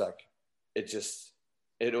I'm just like,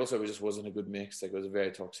 it also just wasn't a good mix. Like it was a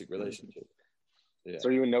very toxic relationship. Yeah. So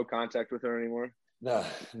are you in no contact with her anymore? No,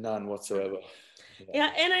 none whatsoever.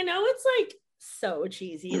 Yeah. And I know it's like so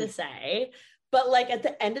cheesy to say, but like at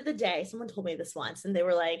the end of the day, someone told me this once, and they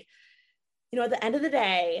were like, at the end of the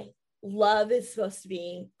day, love is supposed to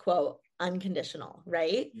be, quote, unconditional,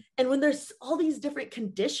 right? And when there's all these different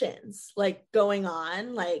conditions like going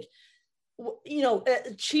on, like,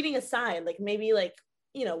 cheating aside, like maybe like,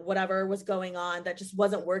 whatever was going on that just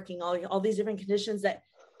wasn't working, all these different conditions, that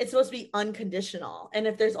it's supposed to be unconditional. And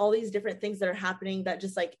if there's all these different things that are happening that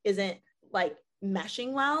just like isn't like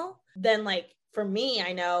meshing well, then like for me,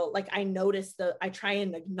 I know, like I notice I try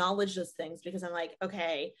and acknowledge those things, because I'm like,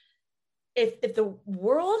 okay, if the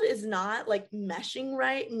world is not like meshing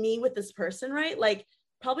right, me with this person, right, like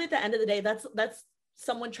probably at the end of the day, that's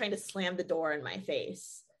someone trying to slam the door in my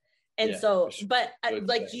face. And sure. But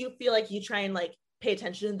like, do you feel like you try and like pay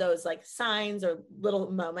attention to those like signs or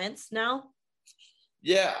little moments now?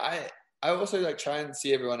 Yeah, I also like try and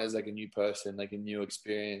see everyone as like a new person, like a new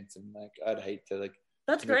experience. And like, I'd hate to like,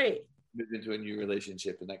 that's great, move into a new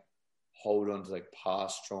relationship and like hold on to like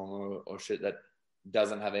past trauma or shit that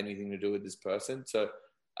doesn't have anything to do with this person. So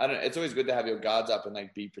it's always good to have your guards up and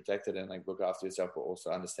like be protected and like look after yourself, but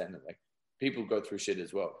also understand that like people go through shit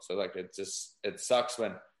as well. So like it sucks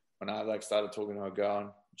when I like started talking to a girl and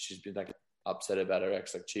she's been like upset about her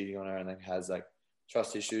ex like cheating on her and like has like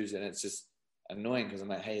trust issues, and it's just annoying because I'm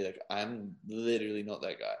like, hey, like I'm literally not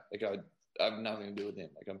that guy. Like I have nothing to do with him.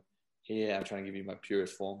 Like I'm here, I'm trying to give you my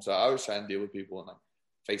purest form. So I always try and deal with people in like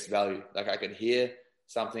face value. Like I could hear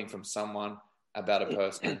something from someone about a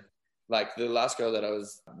person. Like the last girl that I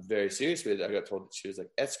was very serious with, I got told that she was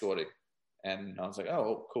like escorting, and I was like,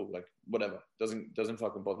 oh, cool, like whatever, doesn't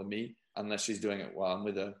fucking bother me unless she's doing it while I'm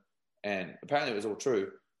with her. And apparently it was all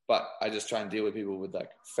true, but I just try and deal with people with like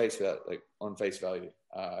on face value.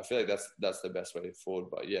 I feel like that's the best way forward.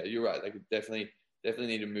 But yeah, you're right. Like definitely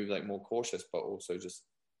need to move like more cautious, but also just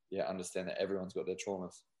understand that everyone's got their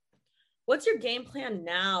traumas. What's your game plan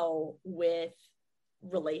now with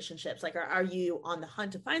relationships? Like are you on the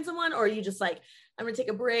hunt to find someone, or are you just like, I'm gonna take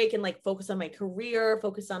a break and like focus on my career,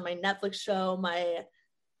 focus on my Netflix show, my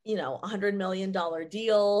 $100 million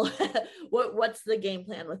deal? What's the game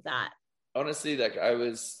plan with that? Honestly, like I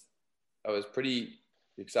was pretty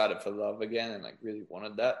excited for love again and like really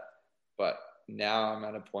wanted that, but now I'm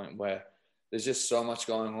at a point where there's just so much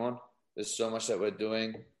going on, there's so much that we're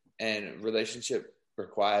doing, and relationship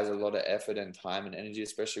requires a lot of effort and time and energy,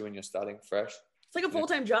 especially when you're starting fresh. It's like a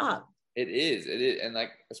full-time job. It is. And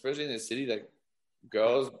like, especially in the city, like a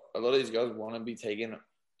lot of these girls want to be taken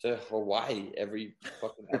to Hawaii every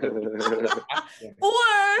fucking or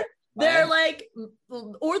they're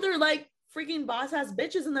like freaking boss ass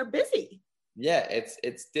bitches and they're busy. yeah,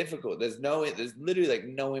 it's difficult. There's literally like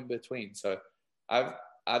no in between. So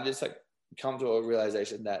I've just like come to a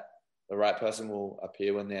realization that the right person will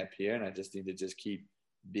appear when they appear, and I just need to just keep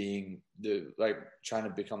being trying to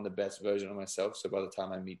become the best version of myself. So by the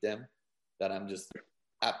time I meet them, that I'm just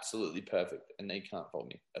absolutely perfect and they can't fault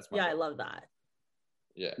me. That's my I love that.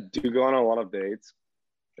 Yeah. Do you go on a lot of dates?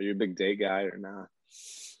 Are you a big date guy or not?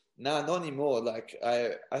 No, not anymore. Like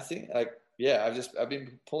I think like, yeah, I've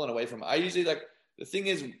been pulling away from it. I usually like, the thing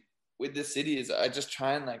is with this city is I just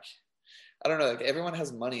try and like, I don't know, like everyone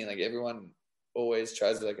has money and like everyone always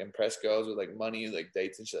tries to like impress girls with like money, like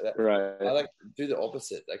dates and shit like that. Right. I like do the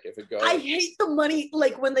opposite. Like if a girl, I hate the money,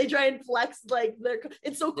 like when they try and flex, like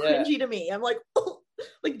it's so cringy to me. I'm like, oh,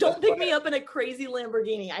 like don't pick me up in a crazy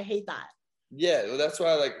Lamborghini. I hate that. Yeah, well, that's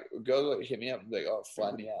why like girls like hit me up like, oh,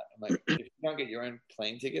 fly me out. I'm like, if you can't get your own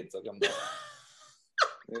plane tickets, like I'm not.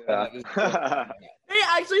 Yeah. They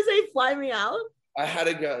actually say fly me out. I had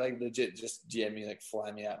a girl like legit just DM me like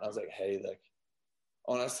fly me out, and I was like, hey, like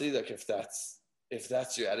honestly, like if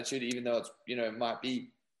that's your attitude, even though it's, you know, it might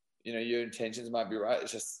be, you know, your intentions might be right, it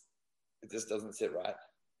just doesn't sit right.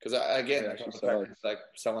 Because like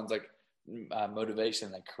someone's like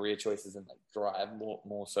motivation, like career choices and like drive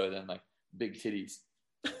more so than like big titties.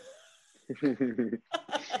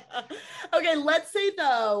 Okay, let's say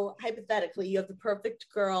though, hypothetically, you have the perfect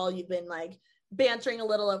girl, you've been like bantering a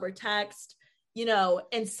little over text, you know,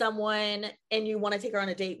 and you want to take her on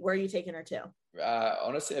a date. Where are you taking her to?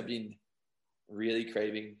 Honestly, I've been really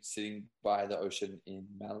craving sitting by the ocean in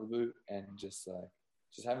Malibu and just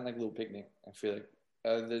having like a little picnic. I feel like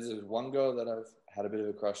there's this one girl that I've had a bit of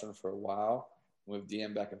a crush on for a while. We've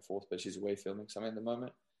DM back and forth, but she's away filming something at the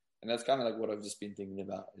moment. And that's kind of like what I've just been thinking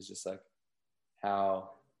about, is just like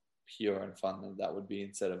how pure and fun that would be,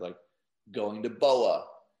 instead of like going to Boa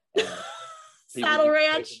and Saddle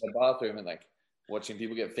Ranch in the bathroom and like watching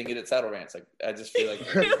people get fingered at Saddle Ranch. Like I just feel like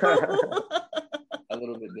a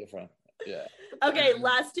little bit different. Yeah. Okay,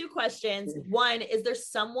 last two questions. One, is there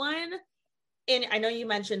someone I know you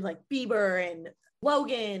mentioned like Bieber and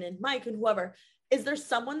Logan and Mike and whoever, is there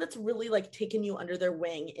someone that's really like taken you under their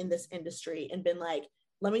wing in this industry and been like,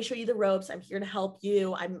 let me show you the ropes, I'm here to help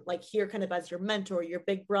you, I'm like here kind of as your mentor, your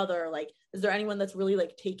big brother? Like, is there anyone that's really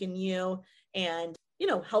like taken you and, you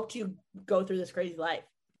know, helped you go through this crazy life?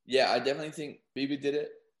 Yeah, I definitely think Bieber did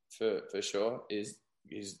it for sure. Is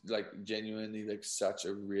like genuinely like such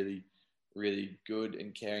a really, really good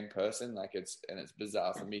and caring person. Like it's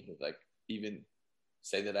bizarre for me to like even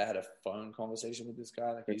say that I had a phone conversation with this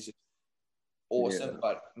guy. Like he's just awesome. Yeah.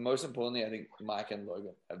 But most importantly, I think Mike and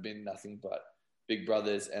Logan have been nothing but big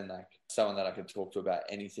brothers and like someone that I could talk to about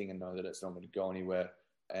anything and know that it's not going to go anywhere,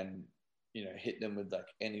 and, you know, hit them with like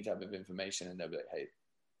any type of information and they'll be like, hey,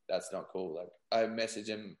 that's not cool. Like I messaged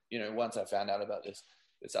him, you know, once I found out about this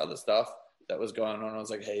other stuff that was going on. I was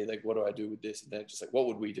like, hey, like, what do I do with this? And they're just like, what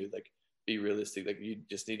would we do? Like, be realistic. Like you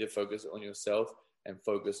just need to focus on yourself and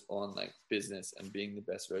focus on like business and being the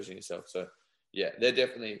best version of yourself. So yeah,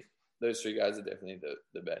 those three guys are definitely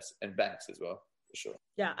the best, and Banks as well, for sure.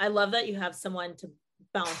 Yeah. I love that you have someone to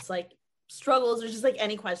bounce like struggles or just like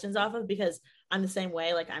any questions off of, because I'm the same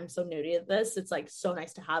way. Like I'm so new to this. It's like so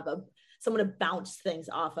nice to have someone to bounce things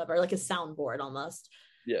off of, or like a soundboard almost.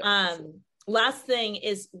 Yeah. Last thing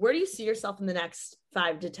is, where do you see yourself in the next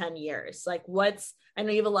 5 to 10 years? Like I know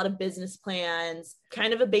you have a lot of business plans,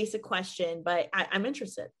 kind of a basic question, but I'm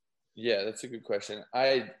interested. Yeah, that's a good question.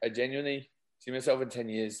 I genuinely see myself in 10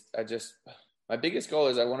 years. My biggest goal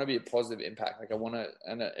is I want to be a positive impact. Like I want to,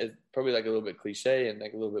 and it's probably like a little bit cliche and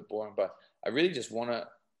like a little bit boring, but I really just want to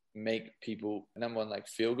make people, number one, like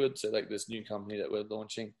feel good. So like this new company that we're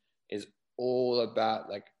launching is all about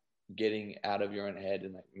like getting out of your own head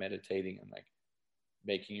and like meditating and like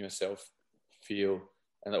making yourself feel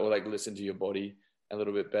and or like listen to your body a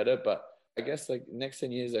little bit better. But I guess like next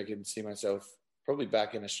 10 years, I can see myself probably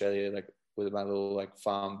back in Australia, like with my little like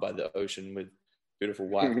farm by the ocean with beautiful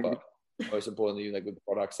wife, but most importantly, like with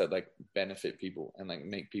products that like benefit people and like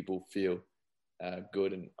make people feel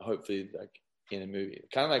good, and hopefully like in a movie,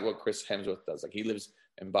 kind of like what Chris Hemsworth does. Like he lives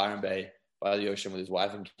in Byron Bay by the ocean with his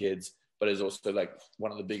wife and kids, but is also like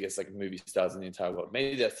one of the biggest like movie stars in the entire world.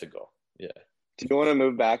 Maybe that's the goal. Yeah. Do you want to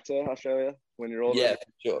move back to Australia when you're older? Yeah,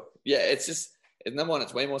 for sure. Yeah, it's number one,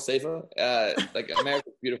 it's way more safer. Like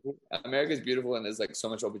America's beautiful. America's beautiful, and there's like so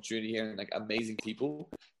much opportunity here and like amazing people.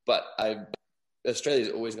 But Australia is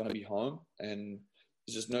always going to be home, and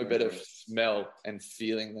there's just no better smell and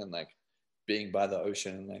feeling than like being by the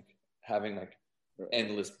ocean and like having like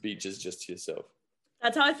endless beaches just to yourself.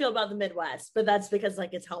 That's how I feel about the Midwest, but that's because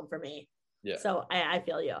like it's home for me. Yeah. So I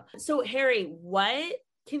feel you. So Harry, what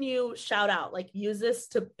can you shout out? Like, use this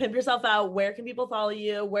to pimp yourself out. Where can people follow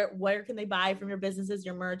you? Where can they buy from your businesses,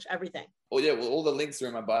 your merch, everything? Oh yeah, well, all the links are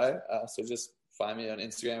in my bio. So just find me on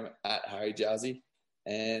Instagram at Harry Jowsey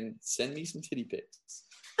and send me some titty pics.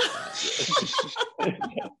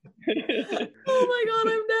 Oh my God,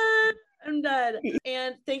 I'm dead.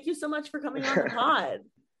 And thank you so much for coming on the pod.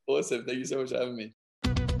 Awesome. Thank you so much for having me.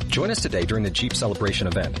 Join us today during the Jeep Celebration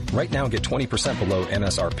event. Right now, get 20% below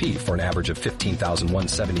MSRP for an average of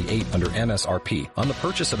 $15,178 under MSRP on the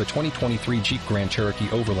purchase of a 2023 Jeep Grand Cherokee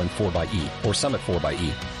Overland 4xE or Summit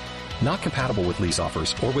 4xE. Not compatible with lease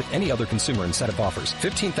offers or with any other consumer incentive offers.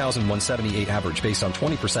 $15,178 average based on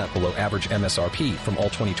 20% below average MSRP from all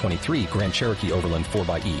 2023 Grand Cherokee Overland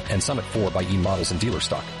 4xE and Summit 4xE models in dealer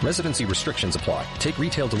stock. Residency restrictions apply. Take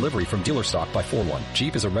retail delivery from dealer stock by 4/1.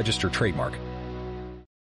 Jeep is a registered trademark.